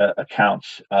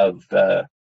accounts of the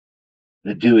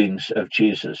doings of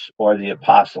Jesus or the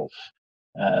apostles.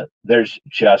 There's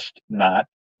just not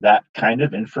that kind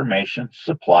of information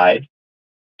supplied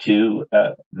to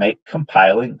make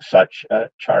compiling such a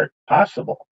chart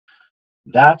possible.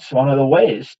 That's one of the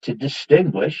ways to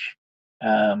distinguish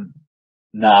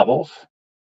novels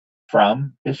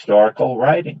from historical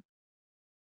writing.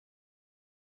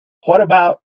 What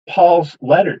about Paul's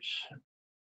letters?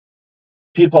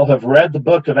 People have read the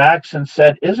book of Acts and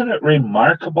said, isn't it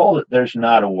remarkable that there's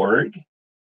not a word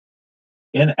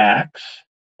in Acts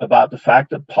about the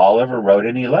fact that Paul ever wrote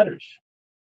any letters?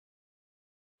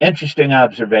 Interesting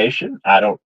observation. I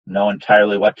don't know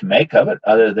entirely what to make of it,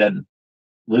 other than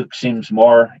Luke seems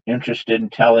more interested in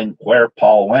telling where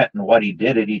Paul went and what he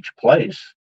did at each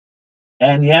place.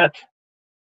 And yet,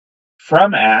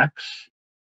 from Acts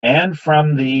and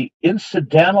from the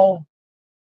incidental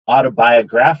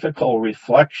autobiographical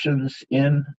reflections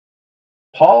in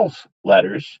Paul's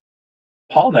letters,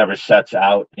 Paul never sets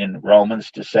out in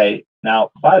Romans to say,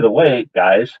 now, by the way,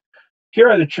 guys, here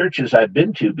are the churches I've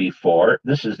been to before.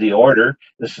 This is the order.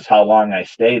 This is how long I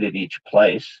stayed at each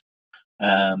place.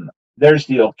 There's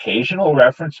the occasional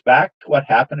reference back to what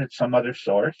happened at some other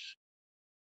source.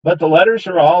 But the letters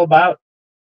are all about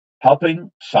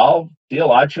helping solve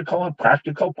theological and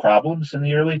practical problems in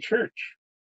the early church.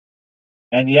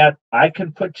 And yet I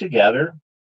can put together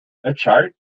a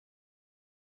chart.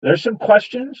 There's some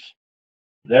questions.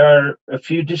 There are a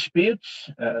few disputes,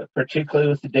 particularly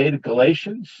with the date of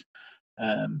Galatians.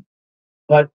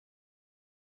 But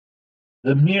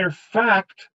the mere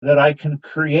fact that I can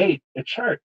create a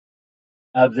chart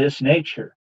of this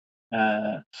nature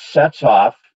sets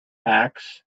off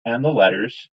Acts and the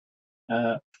letters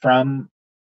from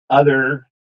other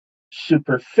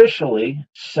superficially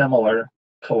similar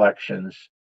collections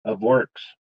of works.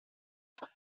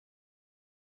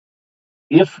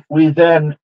 If we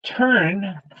then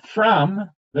turn from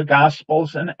the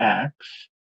Gospels and Acts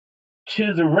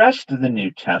to the rest of the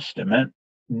New Testament,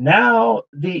 now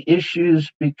the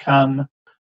issues become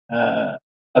of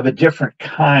a different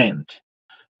kind.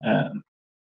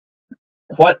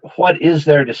 What is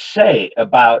there to say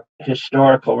about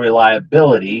historical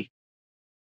reliability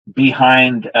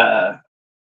behind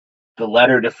the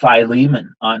letter to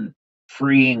Philemon on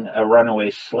freeing a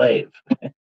runaway slave?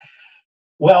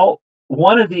 Well,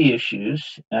 one of the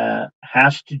issues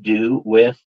has to do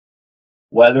with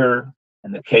whether,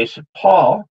 in the case of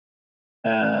Paul,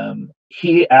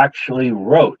 he actually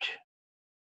wrote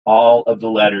all of the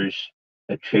letters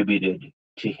attributed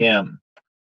to him.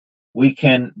 We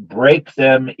can break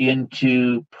them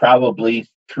into probably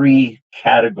three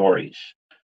categories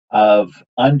of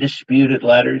undisputed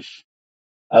letters,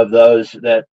 of those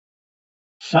that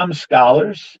some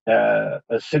scholars, a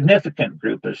significant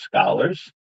group of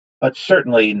scholars, but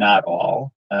certainly not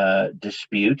all,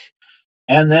 dispute,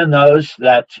 and then those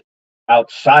that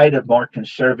outside of more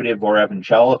conservative or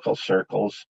evangelical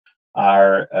circles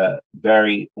are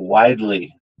very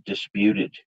widely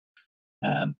disputed.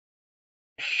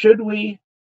 Should we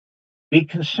be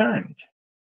concerned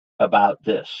about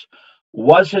this?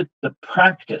 Was it the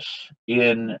practice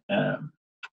in the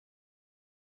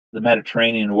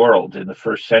Mediterranean world in the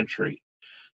first century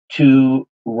to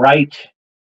write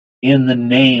in the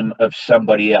name of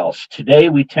somebody else? Today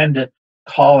we tend to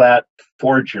call that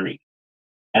forgery,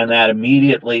 and that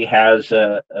immediately has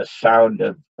a sound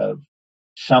of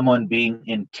someone being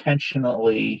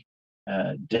intentionally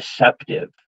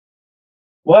deceptive.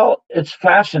 Well, it's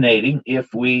fascinating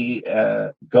if we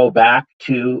go back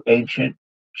to ancient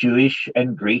Jewish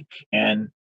and Greek and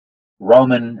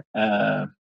Roman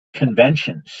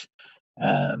conventions.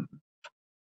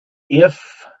 If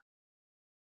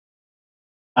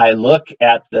I look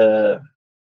at the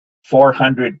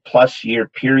 400 plus year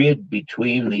period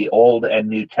between the Old and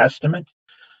New Testament,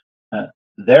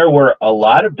 there were a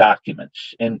lot of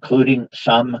documents, including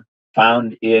some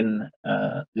found in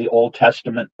the Old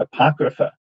Testament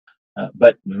Apocrypha,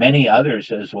 but many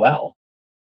others as well,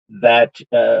 that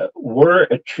were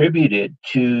attributed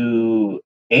to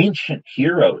ancient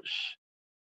heroes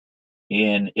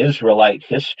in Israelite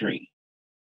history.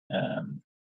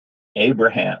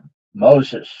 Abraham,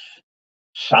 Moses,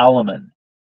 Solomon,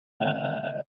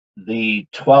 the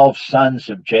 12 sons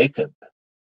of Jacob.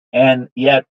 And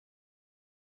yet,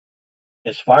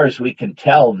 as far as we can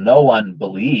tell, no one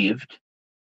believed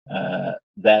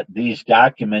that these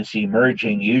documents,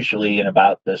 emerging usually in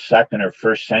about the 2nd or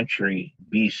 1st century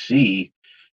BC,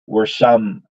 were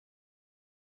some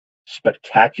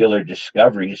spectacular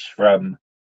discoveries from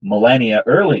millennia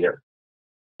earlier.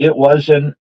 It was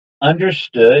an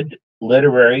understood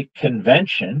literary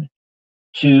convention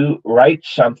to write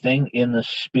something in the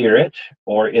spirit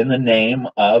or in the name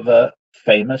of a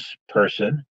famous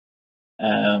person.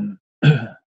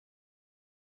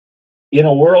 In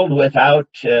a world without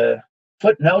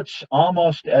footnotes,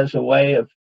 almost as a way of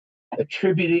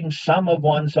attributing some of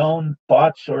one's own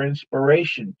thoughts or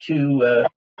inspiration to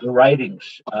the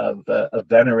writings of a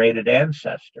venerated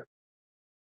ancestor.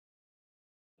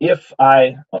 If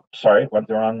I, oh, sorry, went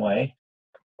the wrong way.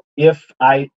 If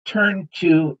I turn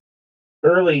to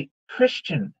early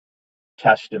Christian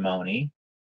testimony,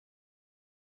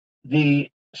 the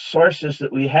sources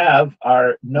that we have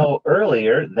are no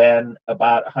earlier than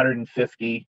about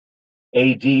 150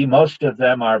 AD. Most of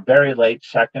them are very late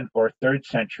 2nd or 3rd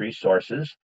century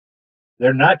sources.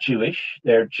 They're not Jewish,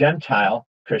 they're Gentile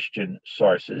Christian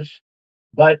sources.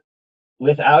 But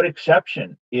without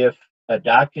exception, if a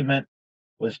document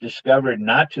was discovered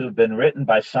not to have been written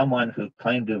by someone who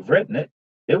claimed to have written it,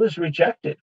 it was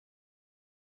rejected.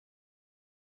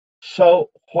 So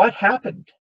what happened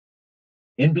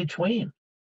in between?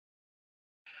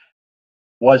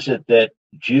 Was it that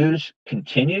Jews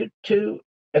continued to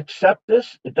accept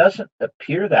this? It doesn't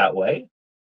appear that way.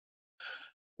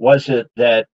 Was it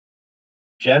that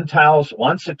Gentiles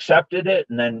once accepted it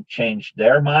and then changed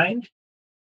their mind?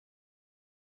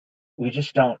 We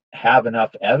just don't have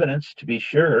enough evidence to be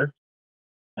sure.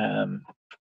 I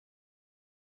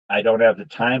don't have the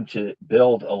time to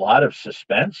build a lot of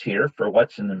suspense here for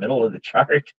what's in the middle of the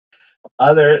chart,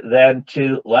 other than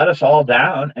to let us all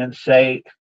down and say,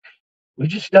 we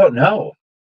just don't know.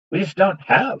 We just don't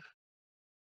have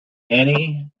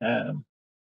any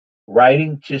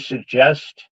writing to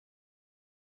suggest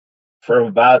from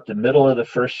about the middle of the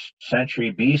 1st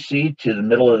century BC to the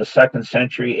middle of the 2nd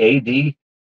century AD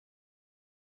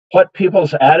what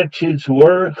people's attitudes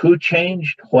were, who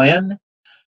changed when.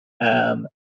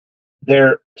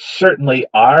 There certainly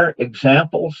are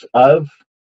examples of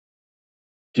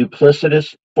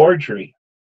duplicitous forgery,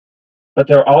 but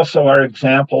there also are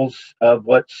examples of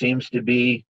what seems to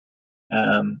be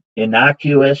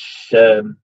innocuous.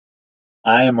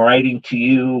 I am writing to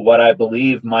you what I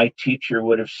believe my teacher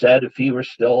would have said if he were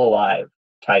still alive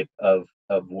type of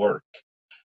work.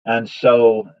 And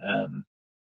so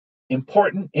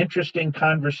important, interesting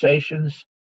conversations,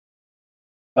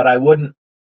 but I wouldn't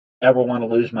ever want to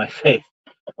lose my faith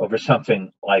over something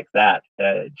like that.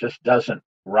 It just doesn't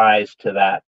rise to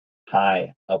that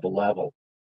high of a level.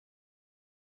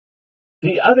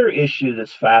 The other issue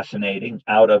that's fascinating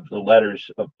out of the letters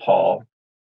of Paul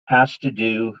has to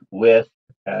do with,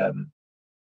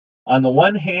 on the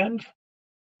one hand,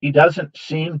 he doesn't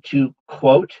seem to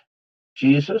quote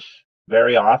Jesus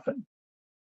very often.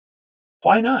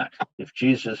 Why not, if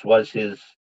Jesus was his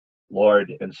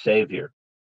Lord and Savior?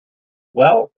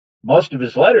 Well, most of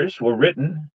his letters were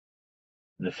written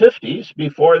in the 50s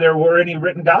before there were any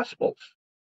written Gospels.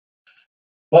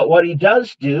 But what he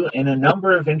does do in a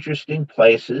number of interesting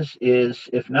places is,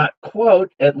 if not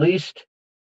quote, at least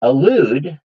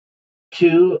allude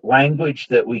to language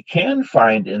that we can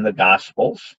find in the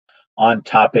Gospels on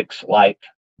topics like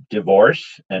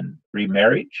divorce and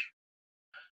remarriage,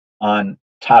 on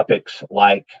topics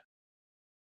like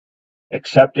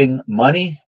accepting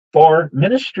money for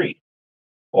ministry,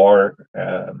 or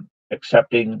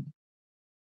accepting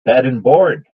bed and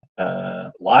board,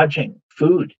 lodging,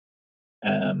 food,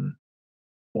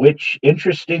 which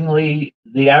interestingly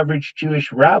the average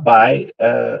Jewish rabbi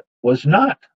was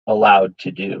not allowed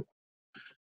to do.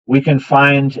 We can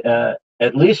find,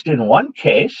 at least in one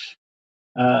case,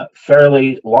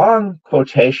 fairly long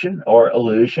quotation or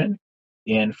allusion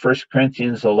in 1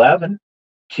 Corinthians 11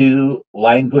 to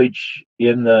language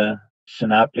in the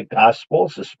Synoptic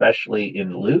Gospels, especially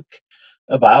in Luke,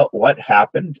 about what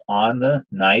happened on the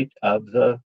night of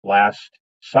the Last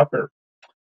Supper.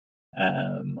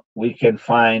 We can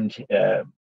find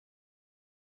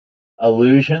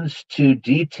allusions to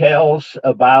details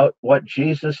about what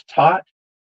Jesus taught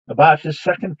about his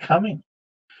second coming,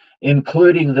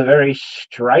 including the very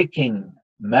striking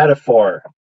metaphor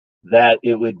that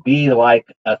it would be like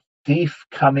a thief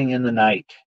coming in the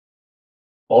night.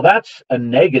 Well, that's a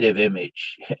negative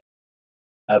image.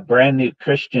 A brand new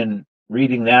Christian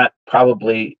reading that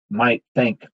probably might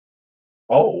think,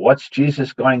 oh, what's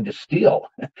Jesus going to steal?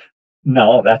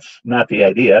 No, that's not the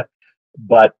idea,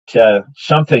 but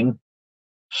something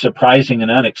surprising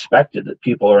and unexpected that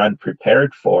people are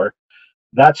unprepared for.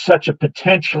 That's such a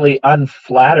potentially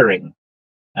unflattering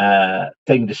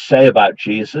thing to say about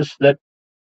Jesus that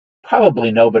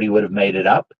probably nobody would have made it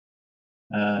up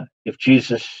if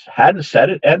Jesus hadn't said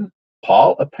it, and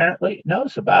Paul apparently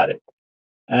knows about it.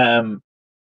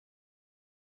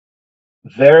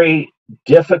 Very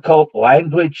difficult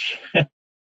language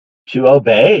to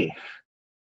obey.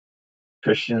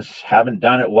 Christians haven't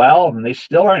done it well, and they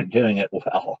still aren't doing it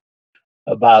well,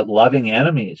 about loving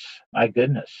enemies. My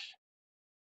goodness.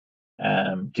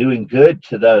 Doing good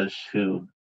to those who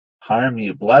harm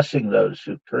you, blessing those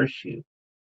who curse you.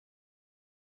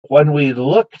 when we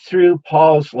look through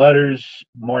Paul's letters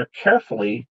more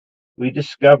carefully, we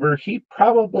discover he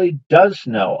probably does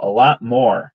know a lot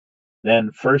more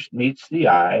than first meets the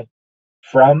eye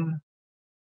from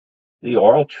the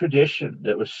oral tradition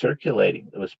that was circulating,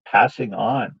 that was passing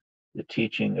on the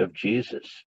teaching of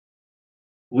Jesus.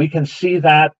 We can see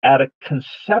that at a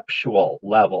conceptual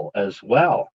level as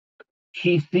well.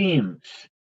 Key themes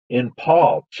in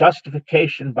Paul: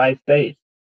 justification by faith,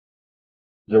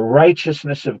 the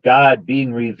righteousness of God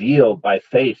being revealed by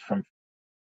faith from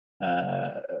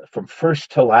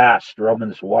first to last,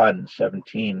 Romans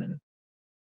 1:17, and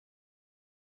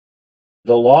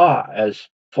the law as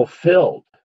fulfilled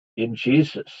in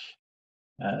Jesus,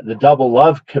 the double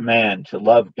love command to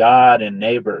love God and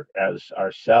neighbor as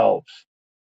ourselves,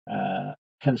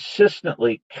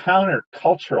 consistently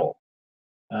countercultural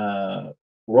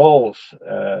roles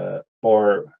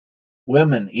for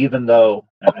women, even though,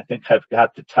 and I think I've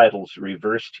got the titles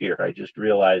reversed here, I just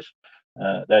realized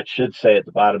that should say at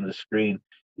the bottom of the screen,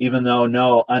 even though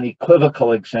no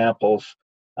unequivocal examples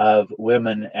of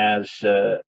women as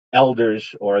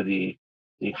elders or the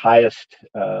highest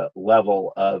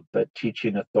level of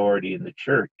teaching authority in the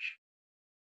church.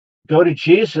 Go to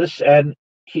Jesus, and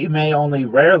he may only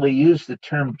rarely use the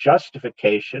term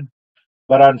justification,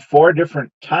 but on 4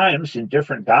 different times in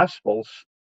different Gospels,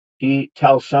 he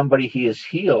tells somebody he is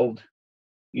healed.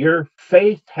 Your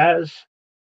faith has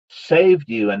saved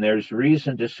you, and there's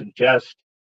reason to suggest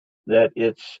that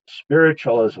it's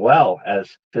spiritual as well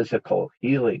as physical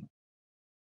healing.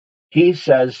 He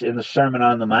says in the Sermon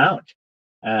on the Mount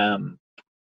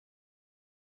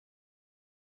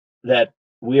that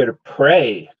we are to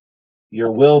pray,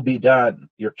 your will be done,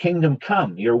 your kingdom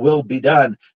come, your will be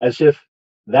done, as if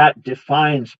that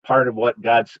defines part of what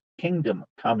God's kingdom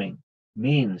coming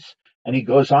means. And he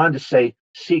goes on to say,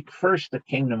 seek first the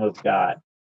kingdom of God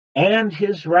and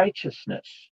his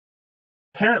righteousness.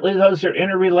 Apparently those are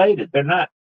interrelated. They're not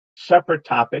separate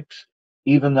topics,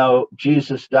 even though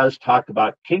Jesus does talk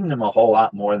about kingdom a whole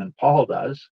lot more than Paul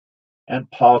does, and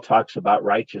Paul talks about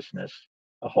righteousness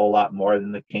a whole lot more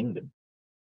than the kingdom.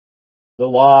 The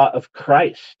law of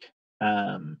Christ,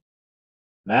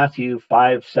 Matthew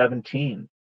 5:17,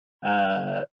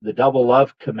 the double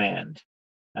love command,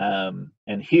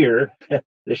 and here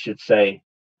this should say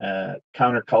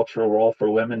countercultural role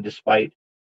for women, despite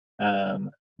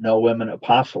no women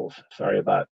apostles. Sorry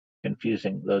about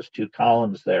confusing those 2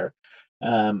 columns there.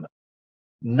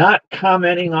 Not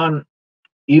commenting on,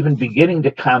 even beginning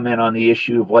to comment on the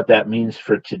issue of what that means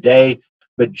for today,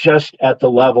 but just at the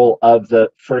level of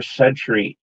the first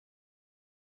century.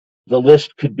 The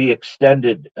list could be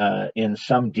extended in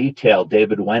some detail.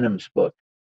 David Wenham's book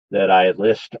that I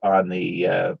list on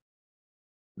the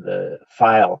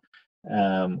file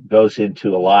goes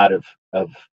into a lot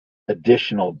of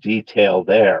additional detail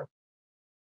there.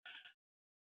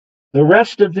 The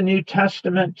rest of the New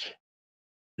Testament,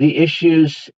 the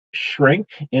issues shrink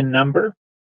in number.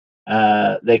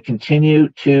 They continue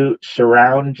to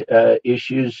surround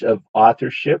issues of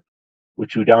authorship,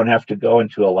 which we don't have to go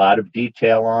into a lot of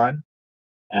detail on.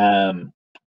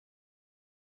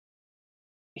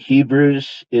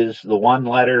 Hebrews is the one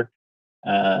letter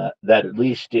that, at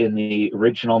least in the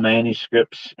original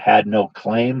manuscripts, had no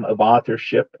claim of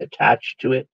authorship attached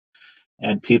to it.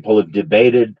 And people have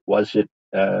debated, was it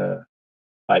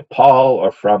by Paul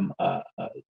or from a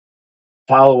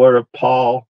follower of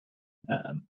Paul?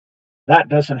 That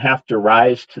doesn't have to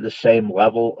rise to the same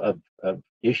level of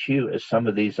issue as some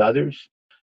of these others.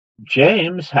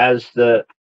 James has the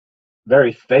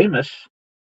very famous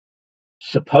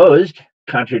supposed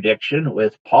contradiction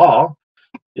with Paul.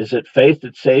 Is it faith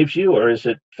that saves you, or is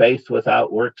it faith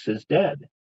without works is dead?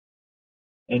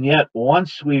 And yet,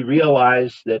 once we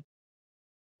realize that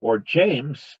for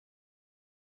James,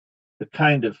 the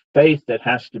kind of faith that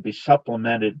has to be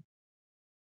supplemented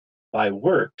by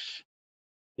works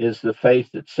is the faith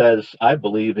that says, I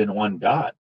believe in one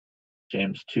God,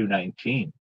 James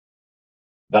 2:19.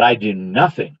 But I do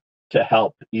nothing to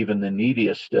help even the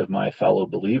neediest of my fellow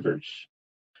believers.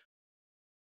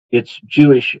 It's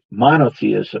Jewish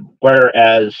monotheism,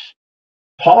 whereas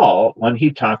Paul, when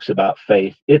he talks about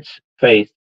faith, it's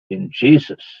faith in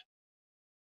Jesus.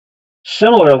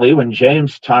 Similarly, when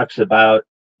James talks about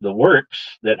the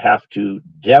works that have to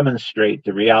demonstrate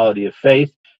the reality of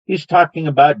faith, he's talking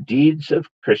about deeds of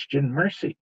Christian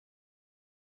mercy.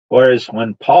 Whereas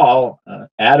when Paul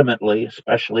adamantly,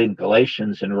 especially in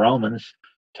Galatians and Romans,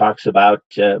 talks about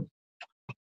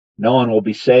no one will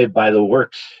be saved by the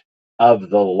works of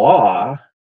the law,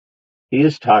 he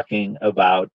is talking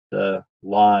about the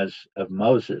laws of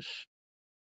Moses.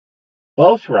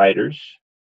 Both writers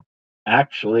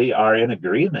actually are in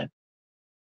agreement.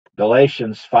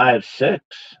 Galatians 5:6,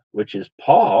 which is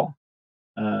Paul,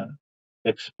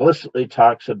 explicitly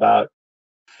talks about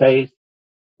faith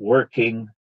working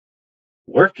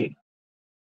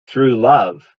through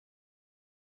love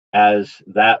as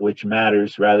that which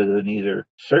matters rather than either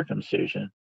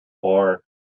circumcision or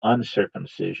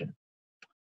uncircumcision.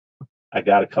 I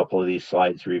got a couple of these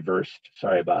slides reversed.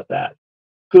 Sorry about that.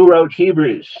 Who wrote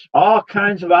Hebrews? All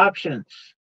kinds of options.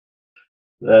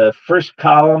 The first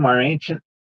column are ancient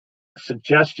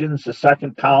suggestions. The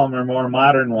second column are more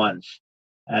modern ones.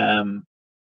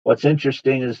 What's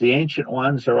interesting is the ancient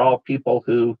ones are all people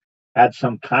who had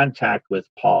some contact with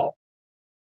Paul,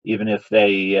 even if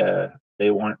they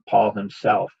weren't Paul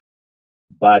himself.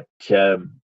 But that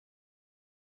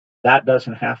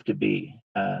doesn't have to be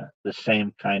the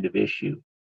same kind of issue.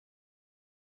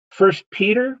 First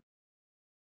Peter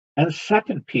and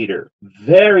Second Peter,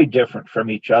 very different from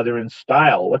each other in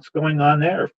style. What's going on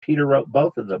there if Peter wrote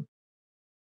both of them?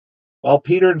 Well,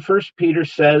 Peter in First Peter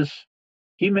says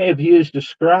he may have used a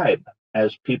scribe,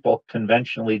 as people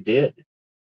conventionally did.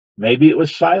 Maybe it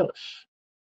was Silas.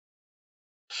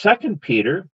 Second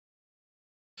Peter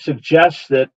suggests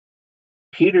that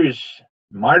Peter's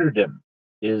martyrdom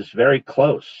is very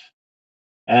close,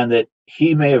 and that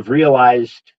he may have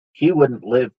realized he wouldn't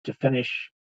live to finish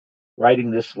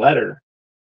writing this letter,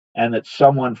 and that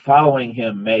someone following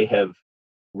him may have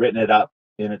written it up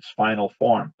in its final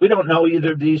form. We don't know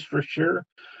either of these for sure,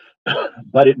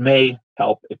 but it may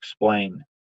help explain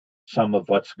some of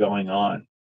what's going on.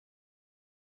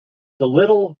 The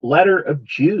little letter of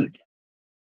Jude.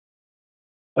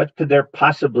 What could there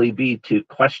possibly be to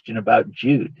question about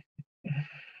Jude?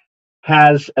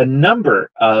 Has a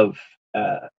number of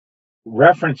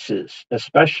references,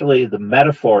 especially the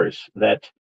metaphors that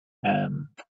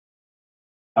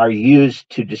are used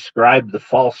to describe the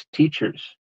false teachers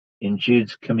in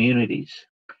Jude's communities.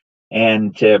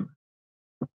 And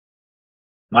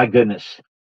my goodness,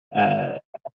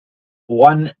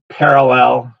 one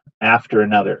parallel after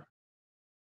another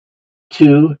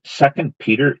to 2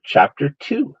 Peter chapter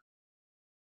 2.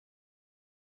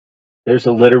 There's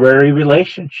a literary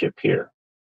relationship here.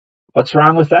 What's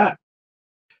wrong with that?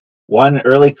 One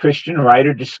early Christian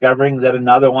writer discovering that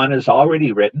another one is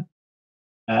already written,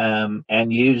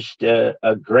 and used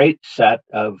a great set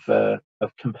of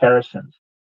comparisons.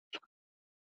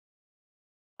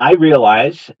 I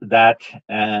realize that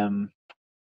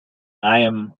I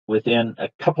am within a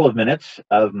couple of minutes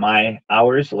of my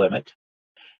hour's limit,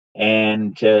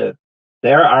 and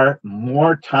there are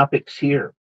more topics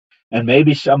here, and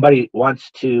maybe somebody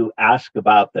wants to ask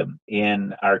about them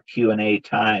in our Q&A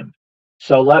time.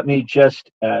 So let me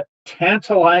just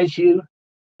tantalize you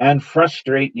and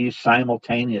frustrate you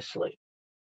simultaneously.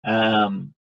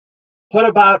 What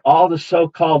about all the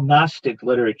so-called Gnostic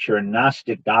literature and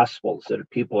Gnostic Gospels that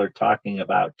people are talking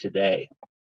about today?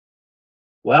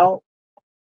 Well,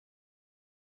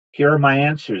 here are my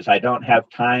answers. I don't have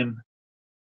time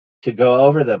to go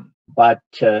over them, but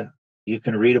you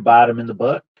can read about them in the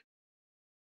book.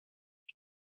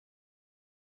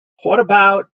 What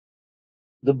about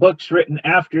the books written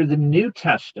after the New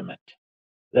Testament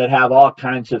that have all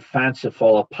kinds of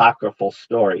fanciful apocryphal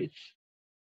stories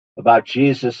about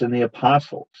Jesus and the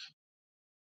apostles?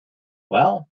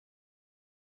 Well,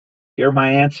 here are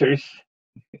my answers.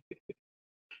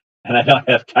 And I don't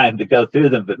have time to go through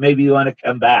them, but maybe you want to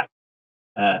come back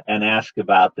and ask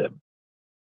about them.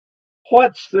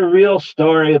 What's the real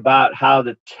story about how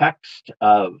the text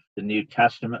of the New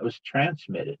Testament was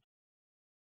transmitted?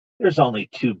 There's only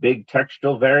two big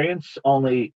textual variants,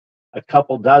 only a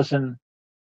couple dozen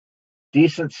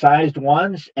decent-sized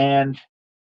ones, and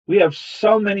we have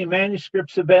so many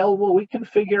manuscripts available, we can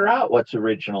figure out what's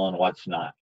original and what's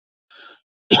not.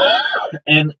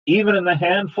 And even in the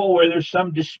handful where there's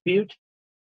some dispute,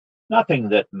 nothing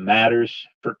that matters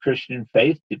for Christian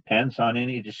faith depends on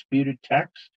any disputed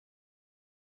text.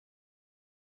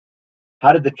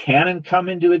 How did the canon come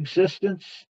into existence?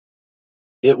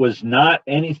 It was not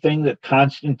anything that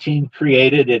Constantine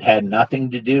created. It had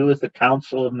nothing to do with the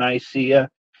Council of Nicaea.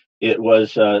 It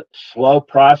was a slow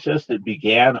process that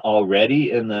began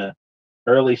already in the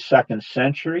early 2nd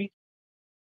century.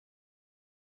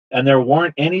 And there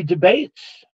weren't any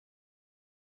debates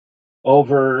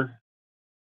over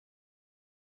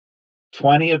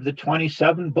 20 of the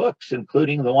 27 books,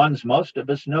 including the ones most of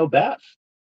us know best.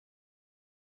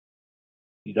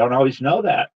 You don't always know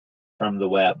that from the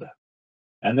web.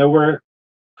 And there were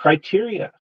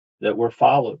criteria that were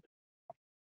followed.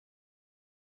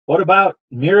 What about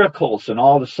miracles and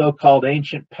all the so-called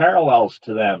ancient parallels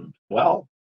to them? Well,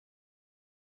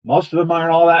 Most of them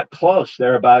aren't all that close.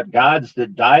 They're about gods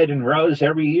that died and rose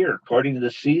every year according to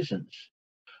the seasons.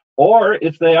 Or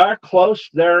if they are close,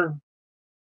 they're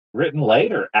written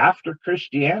later, after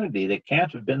Christianity. They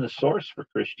can't have been the source for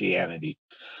Christianity.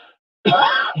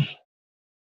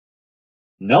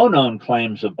 No known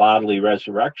claims of bodily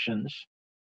resurrections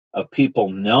of people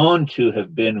known to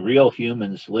have been real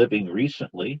humans living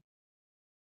recently.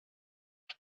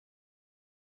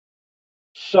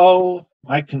 So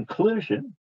my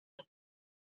conclusion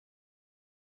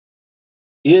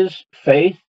is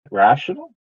faith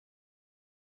rational?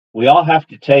 We all have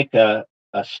to take a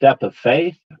step of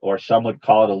faith, or some would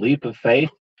call it a leap of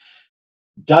faith.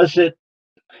 Does it,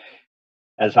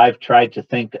 as I've tried to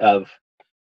think of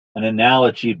an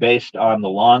analogy based on the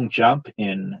long jump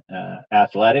in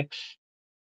athletics,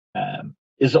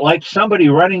 is it like somebody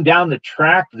running down the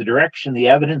track the direction the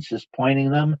evidence is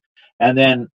pointing them, and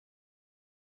then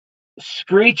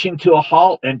screeching to a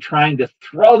halt and trying to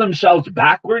throw themselves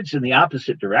backwards in the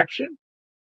opposite direction?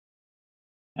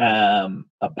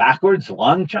 A backwards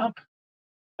long jump?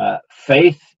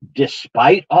 Faith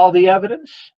despite all the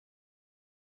evidence?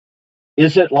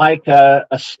 Is it like a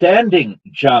standing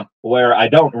jump where I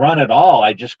don't run at all,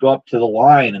 I just go up to the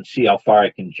line and see how far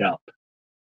I can jump?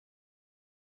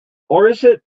 Or is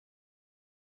it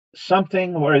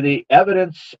something where the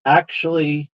evidence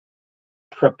actually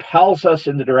propels us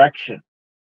in the direction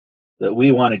that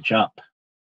we want to jump,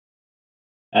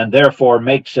 and therefore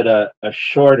makes it a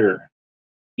shorter,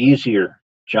 easier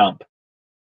jump?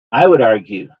 I would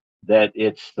argue that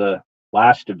it's the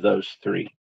last of those three.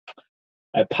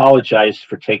 I apologize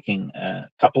for taking a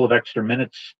couple of extra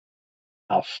minutes.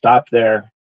 I'll stop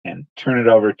there and turn it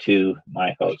over to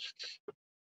my hosts.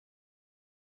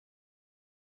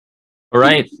 All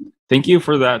right. Thank you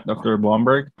for that, Dr.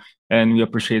 Blomberg. And we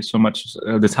appreciate so much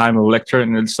the time of the lecture.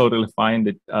 And it's totally fine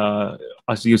that,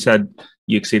 as you said,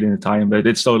 you exceeded the time, but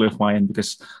it's totally fine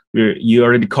because you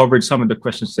already covered some of the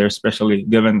questions there, especially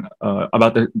given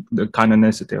about the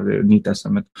canonicity of the New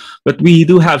Testament. But we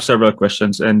do have several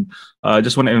questions, and I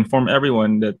just want to inform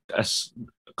everyone that, as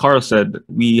Carl said,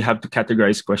 we have to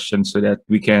categorize questions so that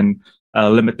we can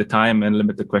limit the time and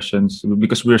limit the questions,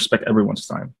 because we respect everyone's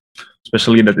time,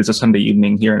 especially that it's a Sunday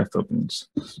evening here in the Philippines.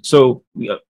 So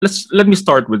let me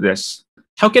start with this.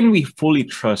 How can we fully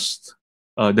trust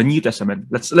the New Testament?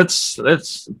 Let's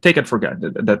take it for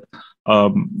granted that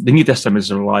the New Testament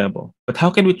is reliable, but how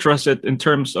can we trust it in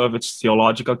terms of its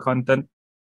theological content,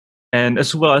 and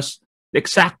as well as the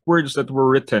exact words that were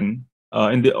written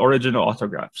in the original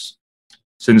autographs,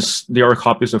 since they are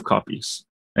copies of copies?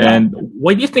 And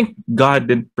why do you think God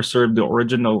didn't preserve the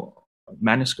original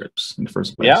manuscripts in the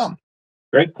first place? Yeah,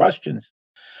 great questions.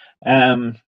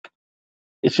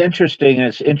 It's interesting.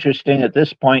 It's interesting at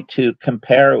this point to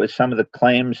compare with some of the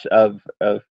claims of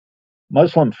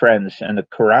Muslim friends and the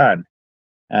Quran.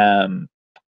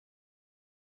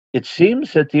 It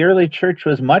seems that the early church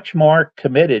was much more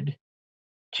committed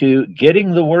to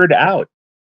getting the word out,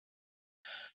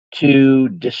 to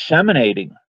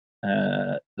disseminating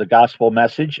the gospel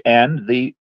message and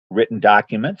the written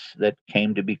documents that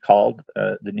came to be called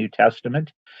the New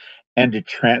Testament, and to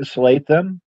translate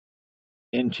them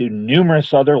into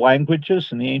numerous other languages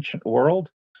in the ancient world,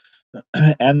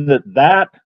 and that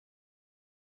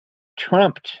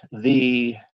trumped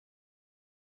the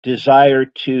desire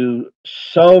to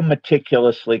so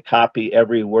meticulously copy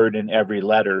every word and every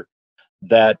letter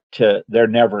that there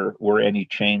never were any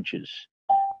changes.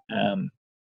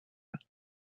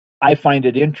 I find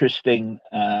it interesting,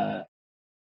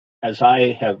 as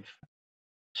I have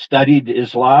studied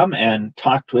Islam and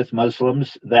talked with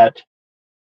Muslims, that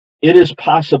it is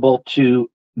possible to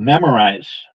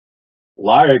memorize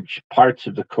large parts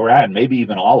of the Quran, maybe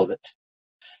even all of it,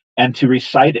 and to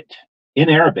recite it in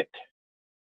Arabic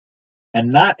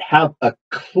and not have a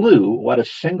clue what a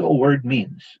single word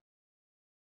means,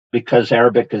 because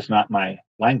Arabic is not my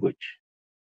language.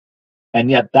 And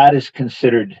yet that is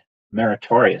considered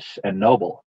meritorious and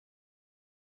noble.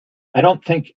 I don't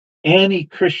think any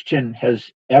Christian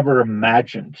has ever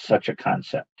imagined such a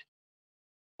concept.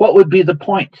 What would be the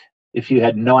point if you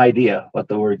had no idea what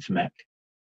the words meant?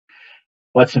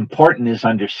 What's important is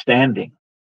understanding.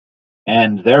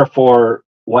 And therefore,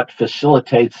 what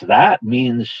facilitates that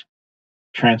means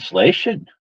translation.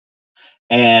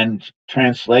 And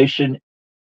translation,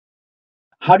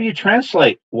 how do you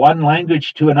translate one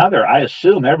language to another? I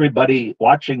assume everybody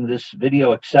watching this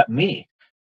video except me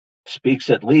speaks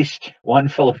at least one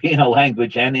Filipino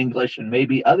language and English and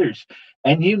maybe others.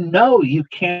 And you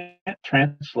can't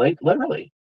translate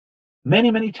literally.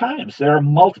 Many, many times. There are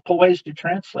multiple ways to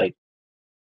translate.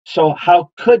 So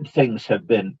how could things have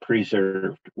been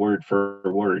preserved word for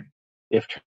word if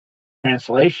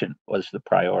translation was the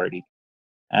priority?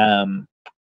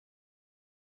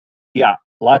 Yeah,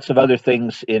 lots of other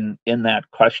things in that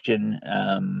question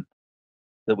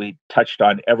that we touched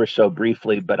on ever so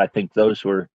briefly, but I think those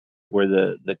were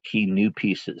the key new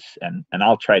pieces. And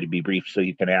I'll try to be brief so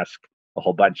you can ask a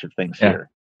whole bunch of things here.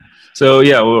 So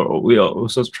yeah, we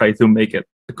also try to make it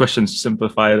the questions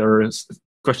simplified, or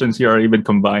questions here are even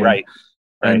combined. Right.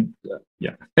 And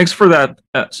yeah, thanks for that.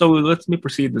 So let me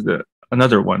proceed with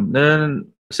another one.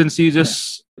 Then, since you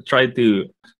just tried to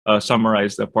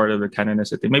summarize the part of the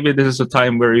canonicity, maybe this is a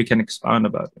time where you can expound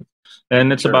about it.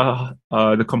 And it's about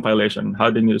the compilation,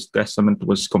 how the New Testament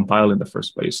was compiled in the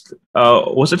first place.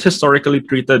 Was it historically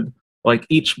treated like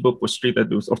each book was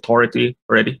treated with authority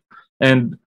already?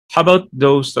 And how about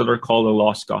those that are called the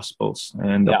Lost Gospels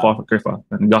and the Apocrypha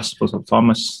and Gospels of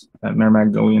Thomas and Mary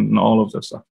Magdalene and all of this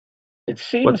stuff? It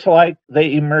seems like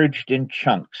they emerged in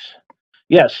chunks.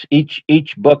 Yes,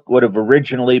 each book would have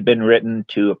originally been written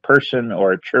to a person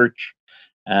or a church,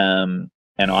 and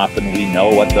often we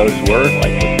know what those were,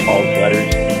 like with Paul's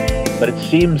letters. But it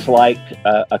seems like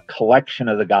a collection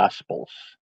of the Gospels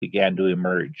began to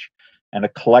emerge, and a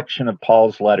collection of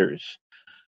Paul's letters.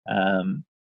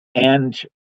 And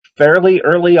fairly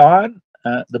early on,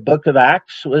 the book of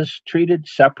Acts was treated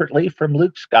separately from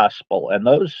Luke's Gospel, and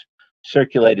those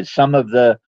circulated. Some of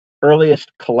the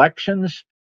earliest collections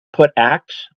put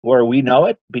Acts where we know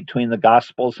it, between the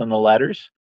Gospels and the letters.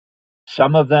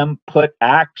 Some of them put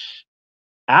Acts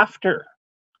after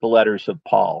the letters of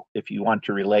Paul, if you want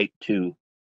to relate to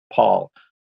Paul.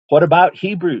 What about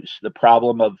Hebrews? The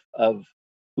problem of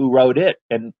who wrote it,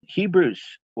 and Hebrews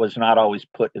was not always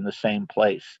put in the same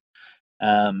place.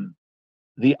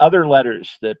 The other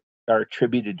letters that are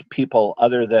attributed to people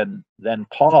other than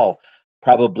Paul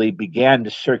probably began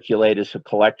to circulate as a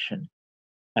collection.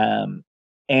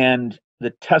 And the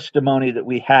testimony that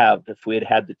we have, if we had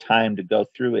had the time to go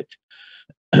through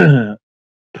it,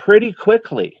 pretty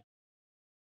quickly,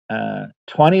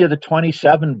 20 of the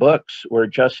 27 books were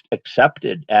just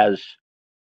accepted as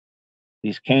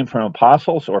these came from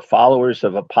apostles or followers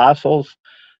of apostles.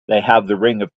 They have the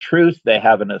ring of truth. They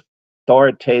have an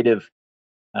authoritative,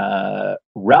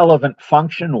 relevant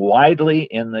function widely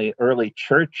in the early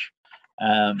church.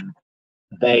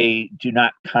 They do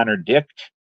not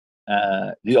contradict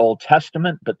the Old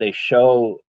Testament, but they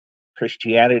show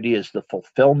Christianity as the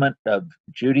fulfillment of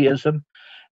Judaism.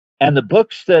 And the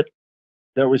books that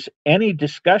there was any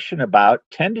discussion about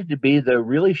tended to be the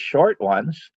really short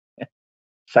ones.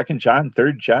 2nd John,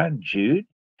 3rd John, Jude.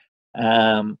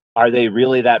 Are they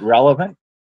really that relevant?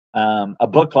 A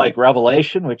book like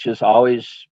Revelation, which has always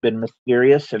been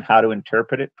mysterious in how to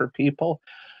interpret it for people.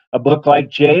 A book like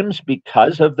James,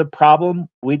 because of the problem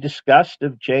we discussed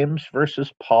of James versus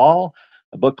Paul.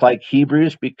 A book like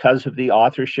Hebrews, because of the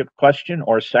authorship question,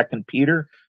 or 2nd Peter,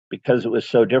 because it was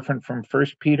so different from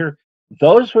 1st Peter.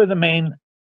 Those were the main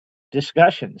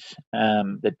discussions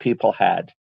that people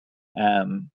had.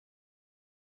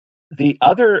 The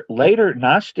other later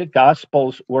Gnostic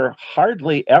Gospels were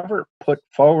hardly ever put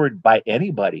forward by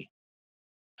anybody.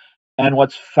 And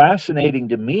what's fascinating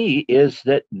to me is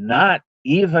that not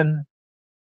even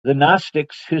the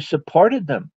Gnostics who supported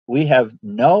them, we have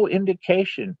no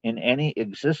indication in any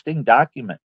existing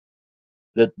document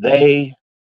that they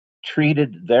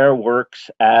treated their works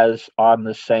as on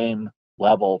the same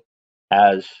level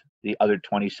as the other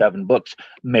 27 books.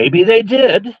 Maybe they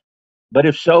did, but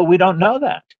if so, we don't know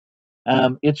that.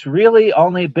 It's really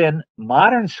only been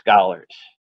modern scholars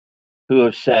who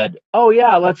have said, oh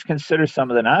yeah, let's consider some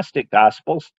of the Gnostic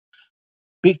Gospels,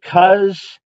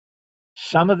 because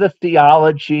some of the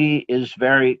theology is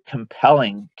very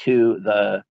compelling to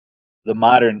the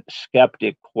modern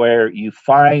skeptic, where you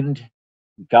find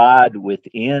God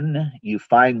within, you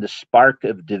find the spark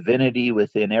of divinity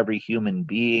within every human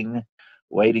being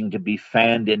waiting to be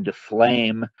fanned into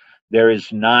flame. There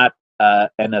is not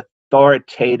an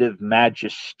authoritative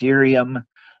magisterium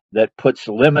that puts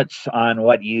limits on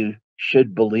what you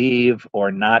should believe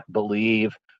or not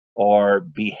believe, or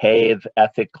behave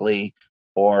ethically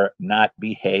or not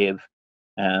behave.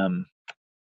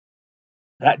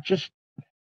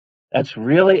 That's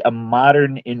really a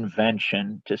modern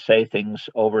invention, to say things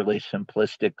overly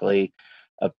simplistically,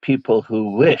 of people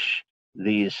who wish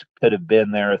these could have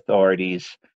been their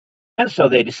authorities, and so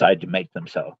they decide to make them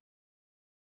so.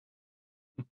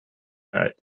 All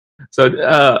right.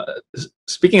 So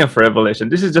speaking of Revelation,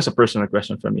 this is just a personal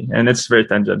question for me, and it's very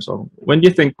tangential. When do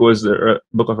you think was the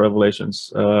book of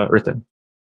Revelations written?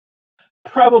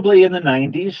 Probably in the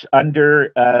 90s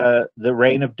under the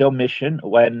reign of Domitian,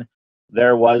 when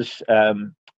there was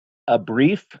a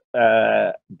brief,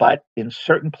 but in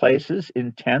certain places,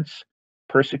 intense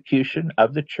persecution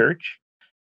of the church.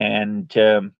 And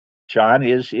John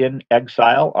is in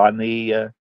exile on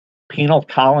the penal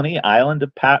colony island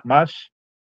of Patmos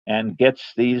and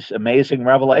gets these amazing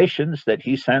revelations that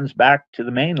he sends back to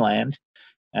the mainland.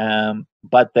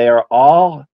 But they are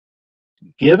all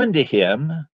given to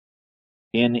him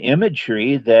in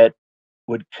imagery that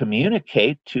would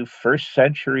communicate to first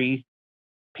century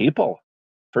people,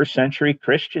 first century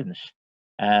Christians.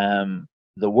 The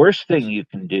worst thing you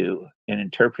can do in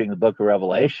interpreting the book of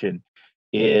Revelation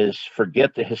is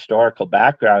forget the historical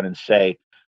background and say,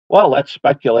 well, let's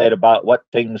speculate about what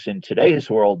things in today's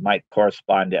world might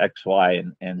correspond to X, Y,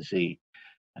 and Z.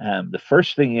 The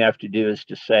first thing you have to do is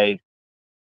to say,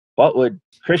 what would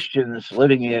Christians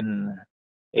living in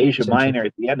Asia Minor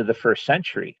at the end of the first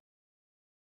century,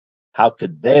 how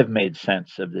could they have made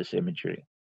sense of this imagery?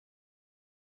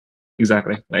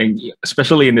 Exactly, like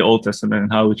especially in the Old Testament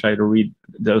and how we try to read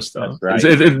those stuff. Right.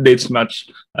 It dates much.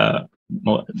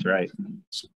 That's right.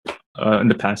 In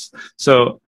the past.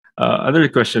 So another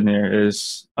question here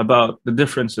is about the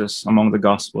differences among the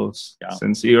Gospels. Yeah.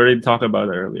 Since you already talked about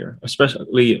it earlier,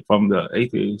 especially from the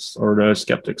atheists or the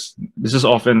skeptics, this is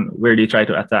often where they try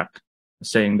to attack,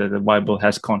 saying that the Bible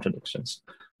has contradictions.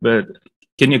 But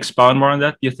can you expound more on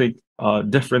that? Do you think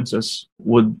differences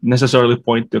would necessarily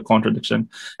point to contradiction?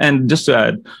 And just to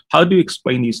add, how do you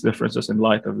explain these differences in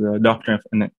light of the doctrine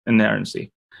of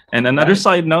inerrancy? And another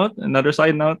side note,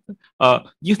 do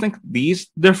you think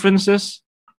these differences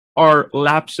are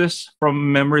lapses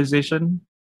from memorization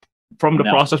from the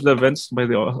process of the events by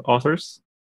the authors?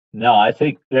 No, I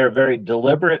think they're very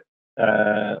deliberate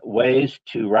ways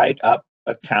to write up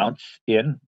accounts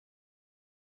in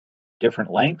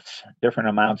different lengths, different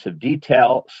amounts of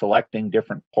detail, selecting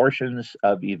different portions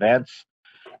of events,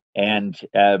 and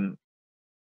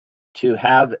to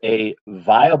have a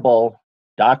viable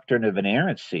doctrine of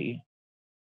inerrancy.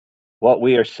 What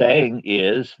we are saying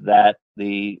is that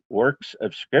the works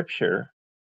of Scripture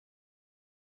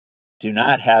do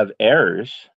not have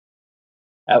errors,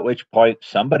 at which point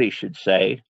somebody should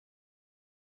say,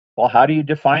 well, how do you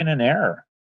define an error?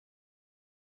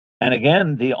 And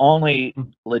again, the only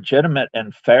legitimate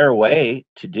and fair way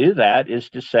to do that is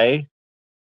to say,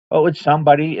 what would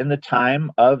somebody in the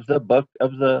time of the book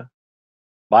of the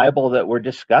Bible that we're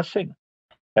discussing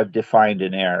have defined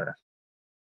an error?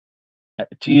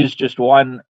 To use just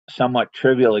one somewhat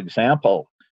trivial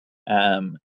example,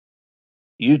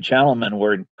 you gentlemen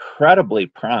were incredibly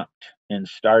prompt in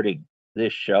starting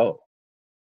this show.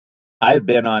 I've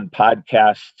been on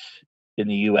podcasts in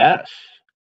the US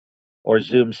or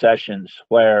Zoom sessions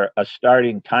where a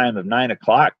starting time of 9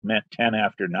 o'clock meant 10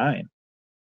 after 9.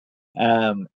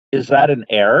 Is that an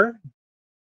error?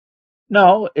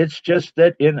 No, it's just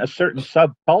that in a certain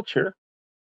subculture,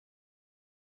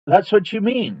 that's what you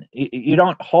mean. You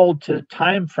don't hold to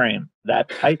time frame that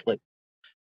tightly.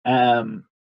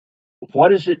 What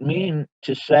does it mean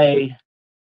to say,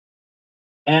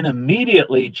 and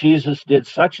immediately Jesus did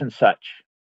such and such?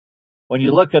 When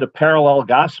you look at a parallel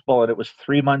gospel and it was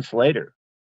 3 months later.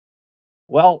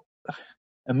 Well,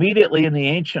 immediately in the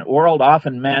ancient world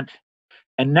often meant,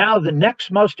 and now the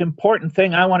next most important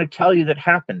thing I want to tell you that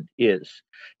happened is,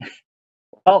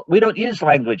 well, we don't use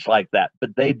language like that,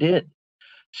 but they did.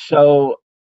 So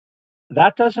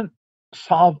that doesn't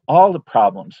solve all the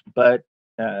problems, but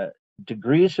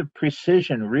degrees of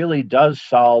precision really does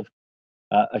solve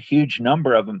a huge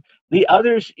number of them. The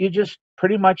others, you just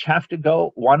pretty much have to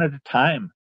go one at a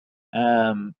time.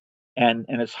 And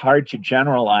it's hard to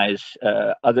generalize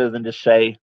other than to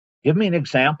say, give me an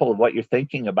example of what you're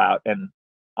thinking about, and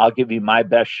I'll give you my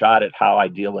best shot at how I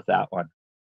deal with that one,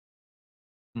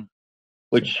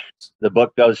 which the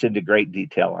book goes into great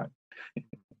detail on.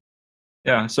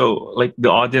 Yeah, so like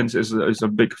the audience is a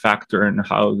big factor in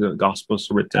how the gospel's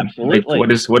written. Absolutely.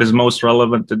 Like what is most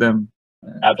relevant to them.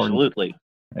 Absolutely.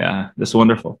 Yeah, that's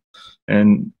wonderful.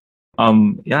 And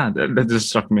yeah, that just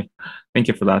struck me. Thank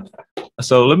you for that.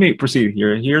 So let me proceed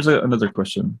here. Here's another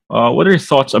question. What are your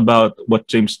thoughts about what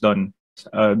James Dunn's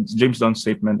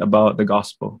statement about the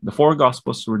gospel? The 4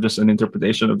 gospels were just an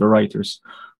interpretation of the writers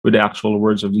with the actual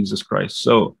words of Jesus Christ.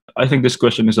 So I think this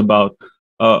question is about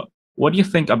what do you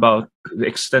think about the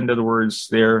extended words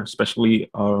there, especially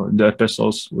the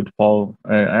epistles with Paul?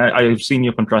 I've seen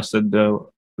you contrasted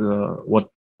what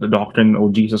the doctrine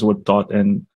of Jesus would taught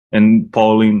and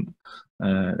Pauline,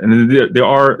 and there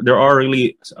are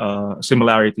really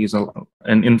similarities,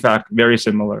 and in fact very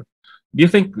similar. Do you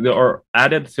think there are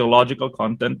added theological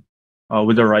content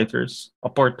with the writers,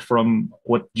 apart from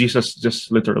what Jesus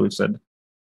just literally said?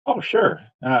 Oh, sure.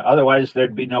 Otherwise,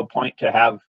 there'd be no point to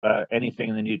have anything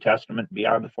in the New Testament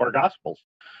beyond the four Gospels.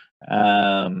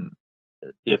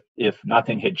 If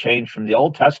nothing had changed from the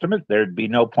Old Testament, there'd be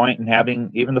no point in having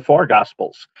even the four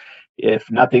Gospels. If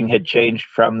nothing had changed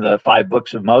from the 5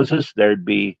 books of Moses, there'd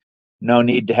be no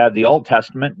need to have the Old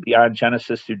Testament beyond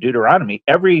Genesis through Deuteronomy.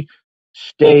 Every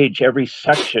stage, every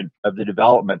section of the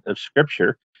development of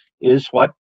Scripture is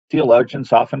what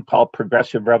theologians often call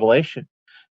progressive revelation.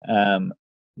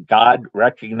 God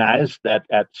recognized that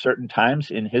at certain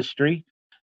times in history,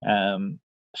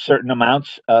 certain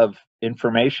amounts of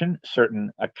information,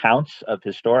 certain accounts of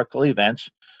historical events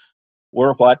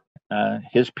were what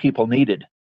his people needed.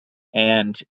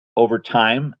 And over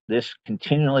time, this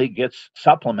continually gets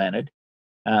supplemented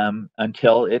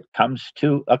until it comes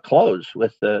to a close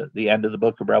with the end of the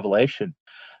book of Revelation.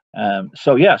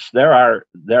 So yes, there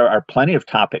are plenty of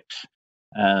topics.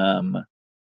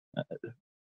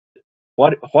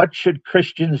 What should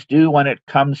Christians do when it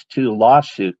comes to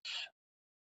lawsuits?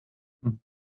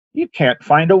 You can't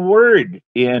find a word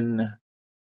in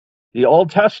the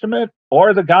Old Testament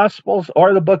or the Gospels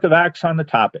or the book of Acts on the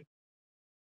topic.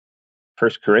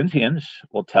 1 Corinthians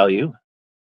will tell you,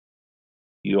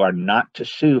 you are not to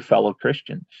sue fellow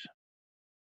Christians.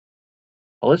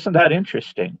 Well, isn't that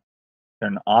interesting? There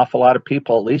are an awful lot of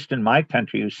people, at least in my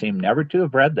country, who seem never to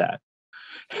have read that.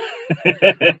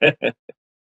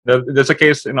 That's a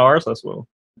case in ours as well.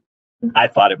 I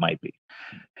thought it might be.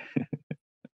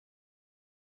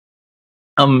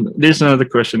 There's another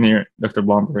question here, Dr.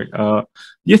 Blomberg. Do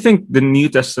you think the New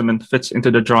Testament fits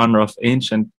into the genre of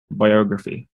ancient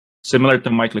biography, similar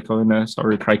to Mike Licona's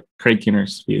or Craig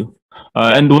Kinner's view?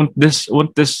 And won't this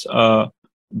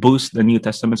boost the New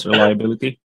Testament's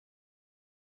reliability?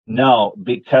 No,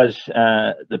 because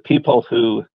the people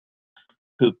who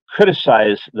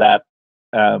criticize that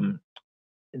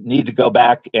need to go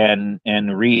back and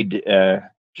read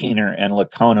Keener and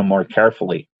Licona more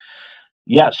carefully.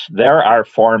 Yes, there are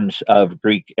forms of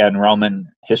Greek and Roman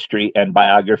history and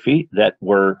biography that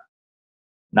were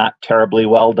not terribly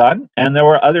well done, and there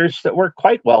were others that were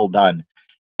quite well done.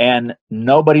 And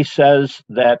nobody says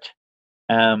that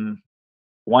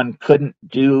one couldn't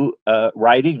do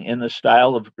writing in the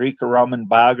style of Greek or Roman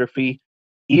biography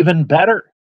even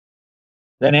better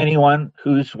than anyone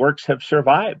whose works have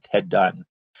survived had done.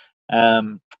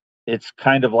 It's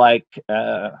kind of like,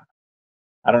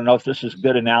 I don't know if this is a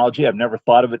good analogy. I've never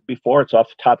thought of it before. It's off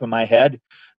the top of my head,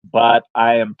 but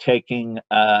I am taking,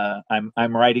 I'm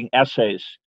writing essays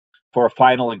for a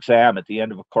final exam at the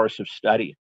end of a course of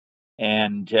study.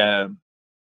 And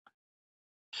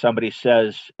somebody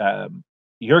says,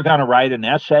 you're going to write an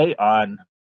essay on,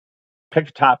 pick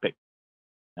a topic,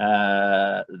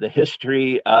 the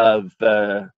history of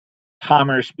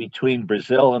commerce between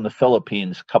Brazil and the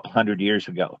Philippines a couple hundred years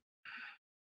ago.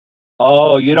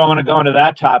 Oh, you don't want to go into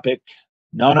that topic.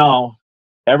 No.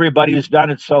 Everybody who's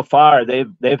done it so far,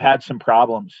 they've had some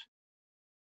problems.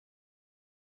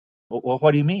 Well,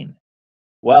 what do you mean?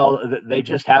 Well, they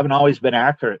just haven't always been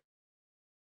accurate.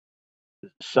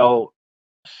 So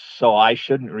I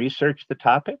shouldn't research the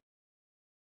topic?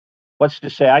 What's to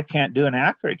say I can't do an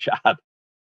accurate job?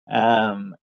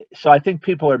 So I think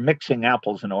people are mixing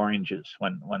apples and oranges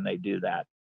when they do that.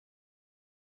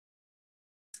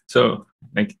 So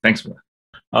thanks for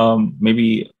that.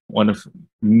 Maybe one of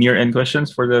near end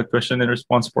questions for the question and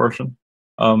response portion.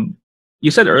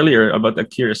 You said earlier about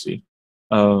accuracy.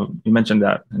 You mentioned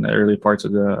that in the early parts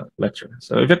of the lecture.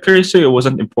 So if accuracy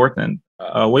wasn't important,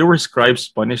 why were scribes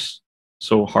punished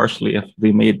so harshly if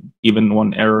they made even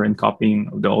one error in copying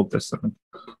of the Old Testament?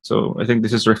 So I think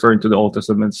this is referring to the Old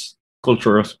Testament's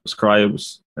culture of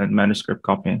scribes and manuscript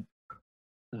copying.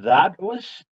 That was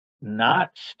not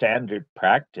standard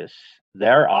practice.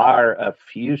 There are a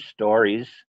few stories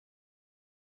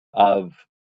of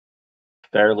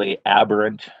fairly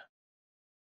aberrant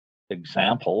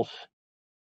examples.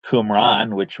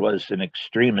 Qumran, which was an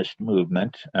extremist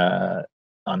movement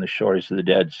on the shores of the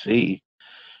Dead Sea.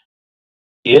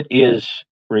 It is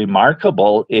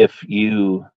remarkable if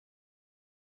you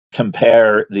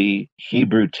compare the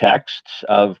Hebrew texts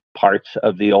of parts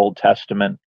of the Old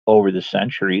Testament over the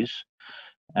centuries,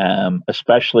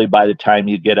 especially by the time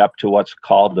you get up to what's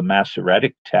called the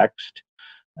Masoretic text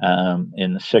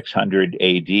in the 600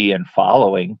 AD and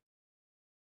following.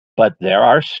 But there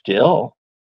are still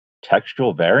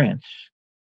textual variants.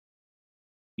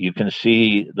 You can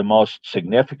see the most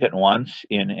significant ones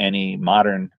in any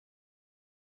modern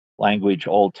language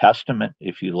Old Testament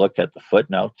if you look at the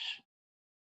footnotes.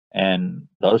 And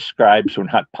those scribes were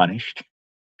not punished.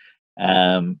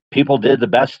 People did the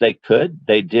best they could.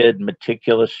 They did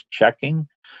meticulous checking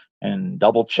and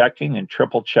double checking and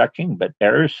triple checking, but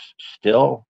errors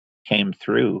still came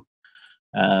through.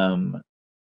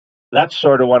 That's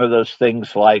sort of one of those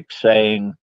things like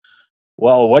saying,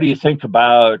 well, what do you think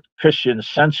about Christians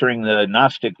censoring the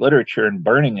Gnostic literature and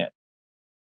burning it?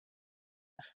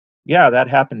 Yeah, that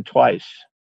happened twice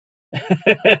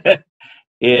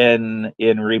in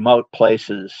remote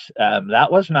places.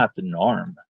 That was not the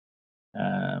norm.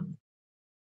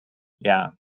 Yeah,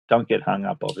 don't get hung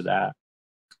up over that.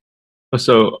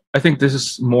 So I think this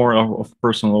is more of a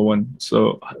personal one.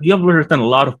 So you have written a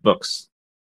lot of books,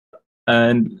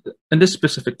 and in this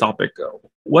specific topic,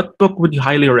 what book would you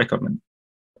highly recommend?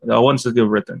 The ones that you've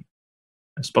written,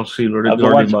 especially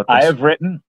regarding about this. I have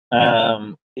written.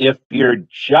 If you're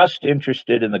just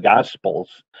interested in the Gospels,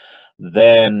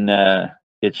 then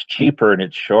it's cheaper and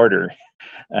it's shorter.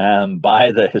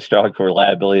 By the historical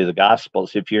reliability of the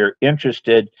Gospels. If you're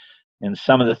interested in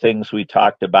some of the things we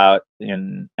talked about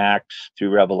in Acts through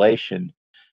Revelation,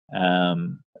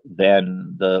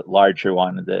 then the larger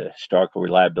one, the historical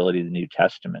reliability of the New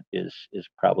Testament, is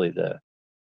probably the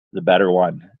better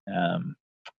one.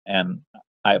 And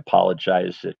I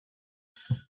apologize that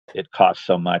it costs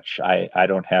so much. I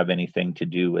don't have anything to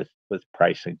do with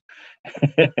pricing.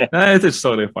 It is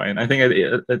totally fine. I think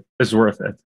it is worth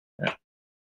it. Yeah.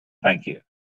 Thank you.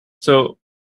 So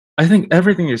I think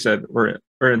everything you said were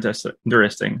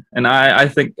interesting, and I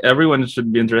think everyone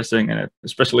should be interested in it,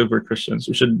 especially if we're Christians.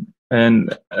 We should,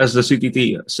 and as the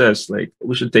CTT says, like,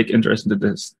 we should take interest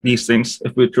in these things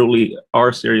if we truly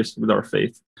are serious with our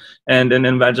faith, and in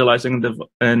evangelizing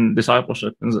and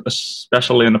discipleship,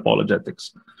 especially in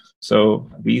apologetics. So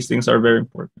these things are very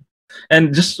important.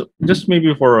 And just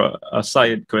maybe for a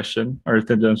side question or a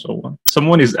tangential one,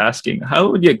 someone is asking, how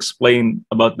would you explain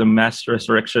about the mass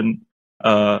resurrection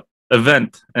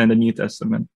event in the New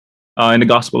Testament, in the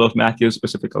Gospel of Matthew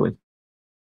specifically?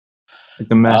 Like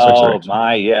the mass resurrection. Oh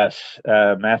my, yes.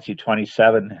 Matthew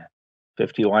 27,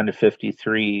 51 to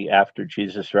 53, after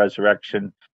Jesus'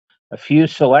 resurrection, a few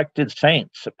selected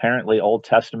saints, apparently Old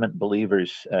Testament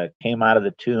believers, came out of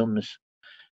the tombs,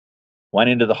 went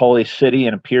into the holy city,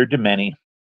 and appeared to many.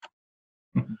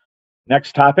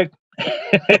 Next topic.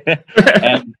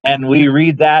 and we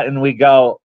read that and we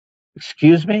go,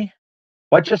 excuse me,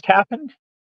 what just happened?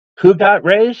 Who got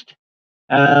raised?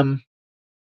 How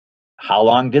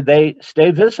long did they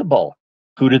stay visible?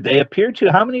 Who did they appear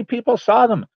to? How many people saw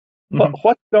them?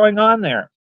 What's going on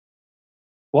there?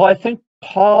 Well, I think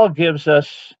Paul gives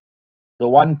us the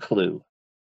one clue,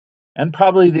 and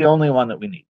probably the only one that we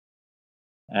need.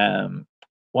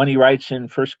 When he writes in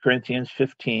 1 Corinthians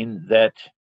 15 that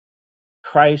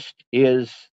Christ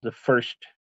is the first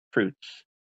fruits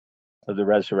of the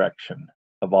resurrection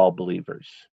of all believers.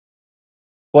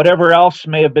 Whatever else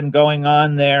may have been going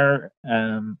on there,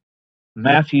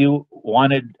 Matthew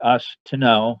wanted us to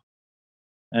know.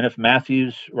 And if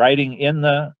Matthew's writing in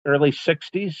the early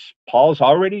 60s, Paul's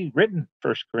already written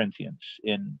 1 Corinthians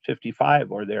in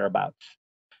 55 or thereabouts.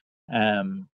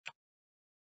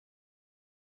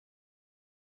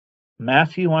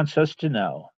 Matthew wants us to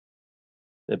know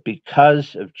that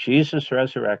because of Jesus'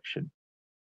 resurrection,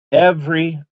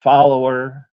 every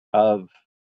follower of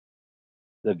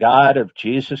the God of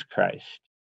Jesus Christ,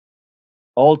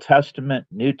 Old Testament,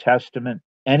 New Testament,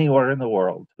 anywhere in the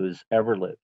world who has ever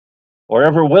lived or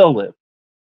ever will live,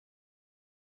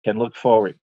 can look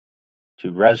forward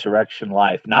to resurrection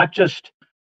life, not just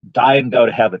die and go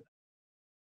to heaven.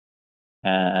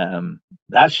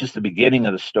 That's just the beginning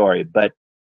of the story, but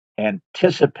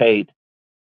anticipate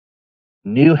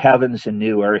new heavens and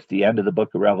new earth, the end of the book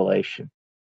of Revelation,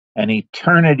 an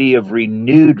eternity of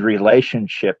renewed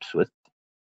relationships with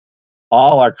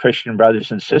all our Christian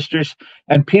brothers and sisters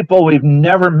and people we've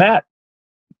never met.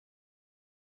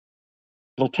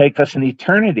 It'll take us an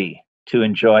eternity to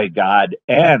enjoy God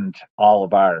and all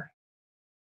of our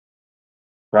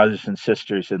brothers and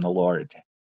sisters in the Lord.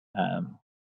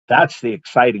 That's the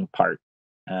exciting part.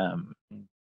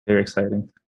 Very exciting.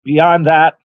 Beyond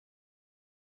that,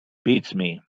 beats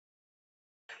me.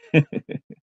 Thank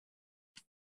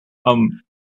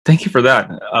you for that.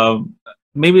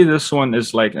 Maybe this one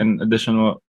is like an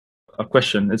additional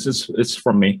question. It's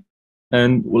from me.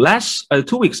 And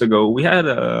 2 weeks ago, we had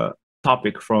a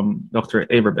topic from Dr.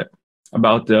 Averbeck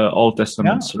about the Old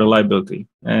Testament's reliability,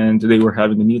 and today we're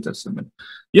having the New Testament.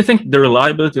 Do you think the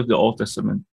reliability of the Old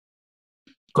Testament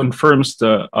confirms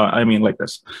the? Like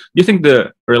this. Do you think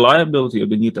the reliability of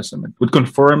the New Testament would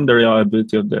confirm the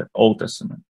reliability of the Old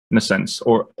Testament in a sense,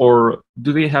 or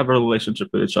do they have a relationship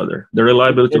with each other? The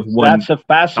reliability of one. That's a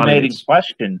fascinating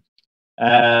question.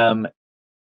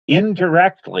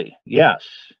 Indirectly, yes.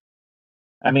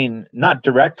 I mean, not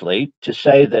directly. To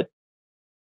say that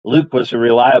Luke was a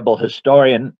reliable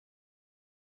historian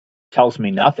tells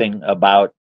me nothing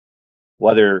about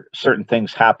whether certain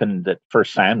things happened that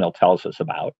First Samuel tells us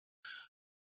about.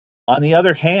 On the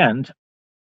other hand,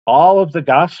 all of the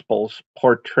Gospels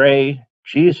portray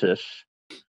Jesus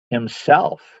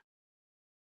himself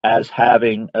as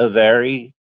having a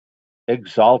very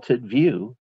exalted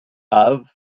view of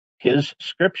his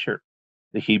scripture,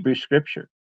 the Hebrew scripture,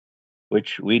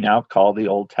 which we now call the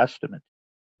Old Testament.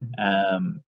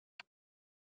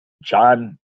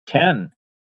 John 10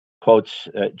 quotes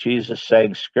Jesus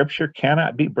saying, "Scripture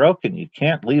cannot be broken. You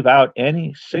can't leave out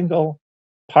any single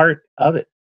part of it."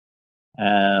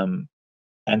 And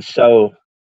so,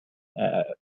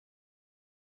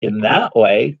 in that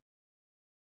way,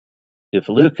 if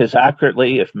Luke has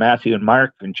accurately, if Matthew and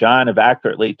Mark and John have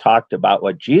accurately talked about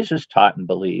what Jesus taught and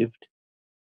believed,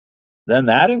 then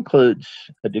that includes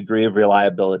a degree of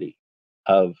reliability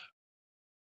of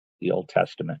the Old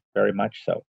Testament, very much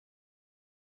so.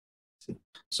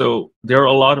 So there are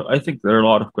a lot of, I think there are a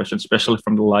lot of questions, especially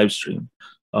from the live stream,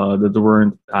 that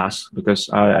weren't asked because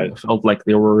I felt like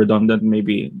they were redundant,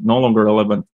 maybe no longer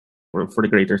relevant for the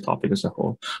greater topic as a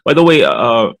whole. By the way,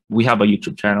 we have a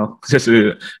YouTube channel,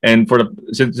 and for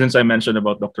the since I mentioned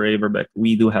about Dr. Averbeck,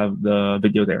 we do have the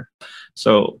video there.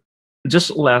 So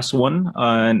just last one,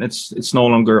 and it's no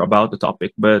longer about the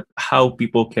topic, but how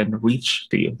people can reach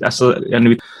to you.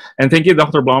 And thank you,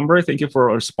 Dr. Blomberg. Thank you for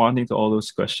responding to all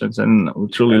those questions, and we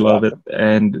truly love it.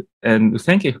 And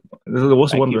thank you. It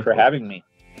was Thank wonderful. you for having me.